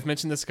 I've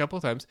mentioned this a couple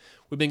of times,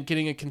 we've been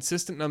getting a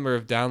consistent number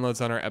of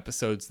downloads on our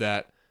episodes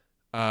that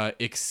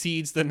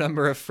exceeds the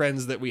number of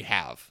friends that we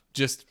have,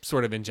 just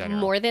sort of in general.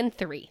 More than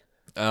 3.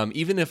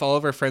 Even if all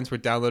of our friends were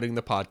downloading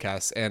the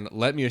podcast, and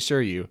let me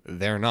assure you,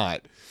 they're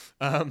not.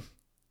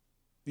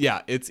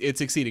 Yeah, it's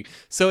exceeding.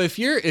 So if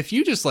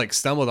you just like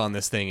stumbled on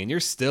this thing and you're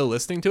still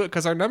listening to it,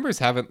 because our numbers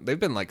they've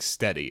been like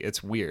steady.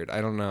 It's weird. I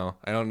don't know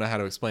how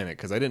to explain it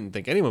because I didn't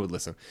think anyone would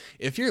listen.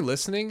 If you're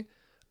listening,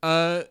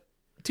 2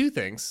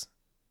 things,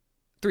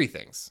 3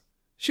 things.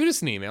 Shoot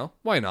us an email.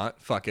 Why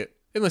not? Fuck it.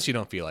 Unless you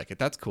don't feel like it,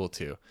 that's cool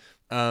too.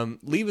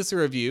 Leave us a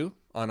review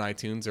on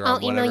iTunes or on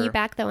whatever. I'll email you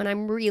back though, and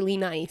I'm really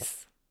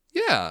nice.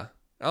 Yeah,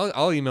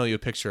 I'll email you a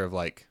picture of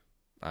like,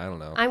 I don't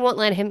know. I won't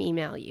let him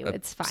email you.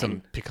 It's fine.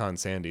 Some pecan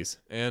sandies.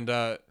 And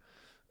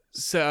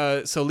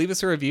so leave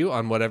us a review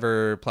on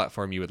whatever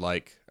platform you would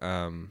like.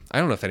 I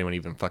don't know if anyone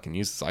even fucking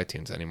uses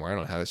iTunes anymore. I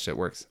don't know how this shit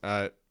works.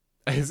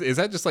 Is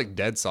that just like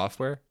dead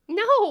software?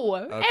 No.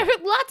 Okay.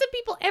 Lots of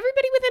people,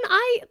 everybody with an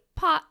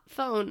iPod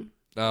phone.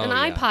 Oh, an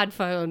iPod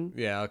phone.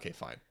 Yeah, okay,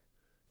 fine.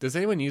 Does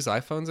anyone use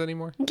iPhones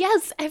anymore?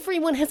 Yes,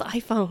 everyone has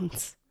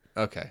iPhones.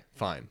 Okay,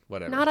 fine,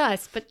 whatever. Not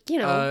us, but,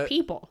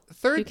 people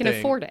who can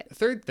afford it.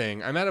 Third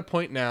thing, I'm at a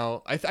point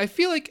now, I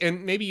feel like,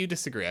 and maybe you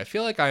disagree, I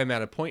feel like I am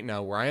at a point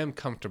now where I am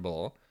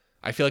comfortable.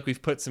 I feel like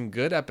we've put some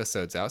good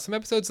episodes out, some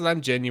episodes that I'm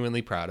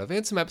genuinely proud of,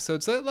 and some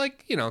episodes that,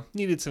 like,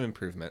 needed some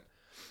improvement.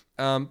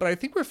 But I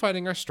think we're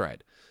finding our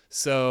stride.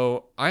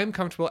 So I am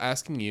comfortable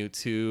asking you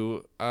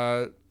to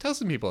tell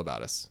some people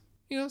about us.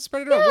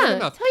 Spread it out. Word of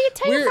mouth.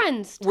 Tell your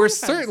friends. We're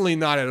certainly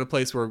not at a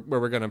place where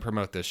we're going to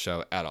promote this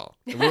show at all.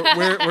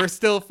 We're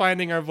still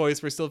finding our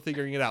voice. We're still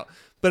figuring it out.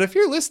 But if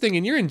you're listening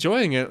and you're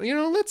enjoying it,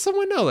 let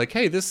someone know. Like,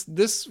 hey,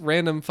 this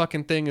random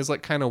fucking thing is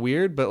like kind of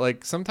weird, but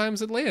like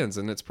sometimes it lands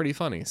and it's pretty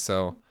funny.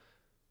 So,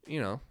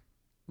 let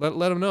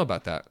them know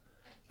about that.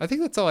 I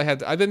think that's all I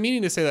had. I've been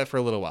meaning to say that for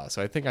a little while,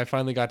 so I think I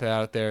finally got that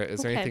out there.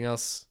 Is there anything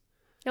else?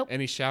 Nope.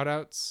 Any shout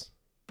outs?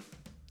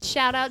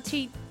 Shout out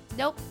to...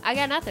 Nope, I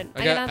got nothing.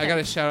 I got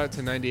a shout out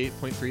to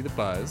 98.3 The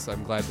Buzz.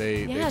 I'm glad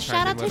they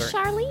shout out to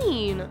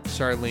Charlene.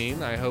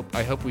 Charlene,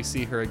 I hope we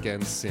see her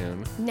again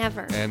soon.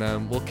 Never.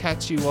 And we'll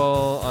catch you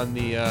all on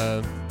the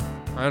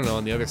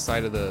on the other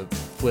side of the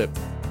flip.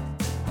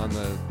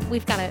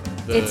 We've got it.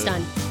 It's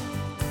done.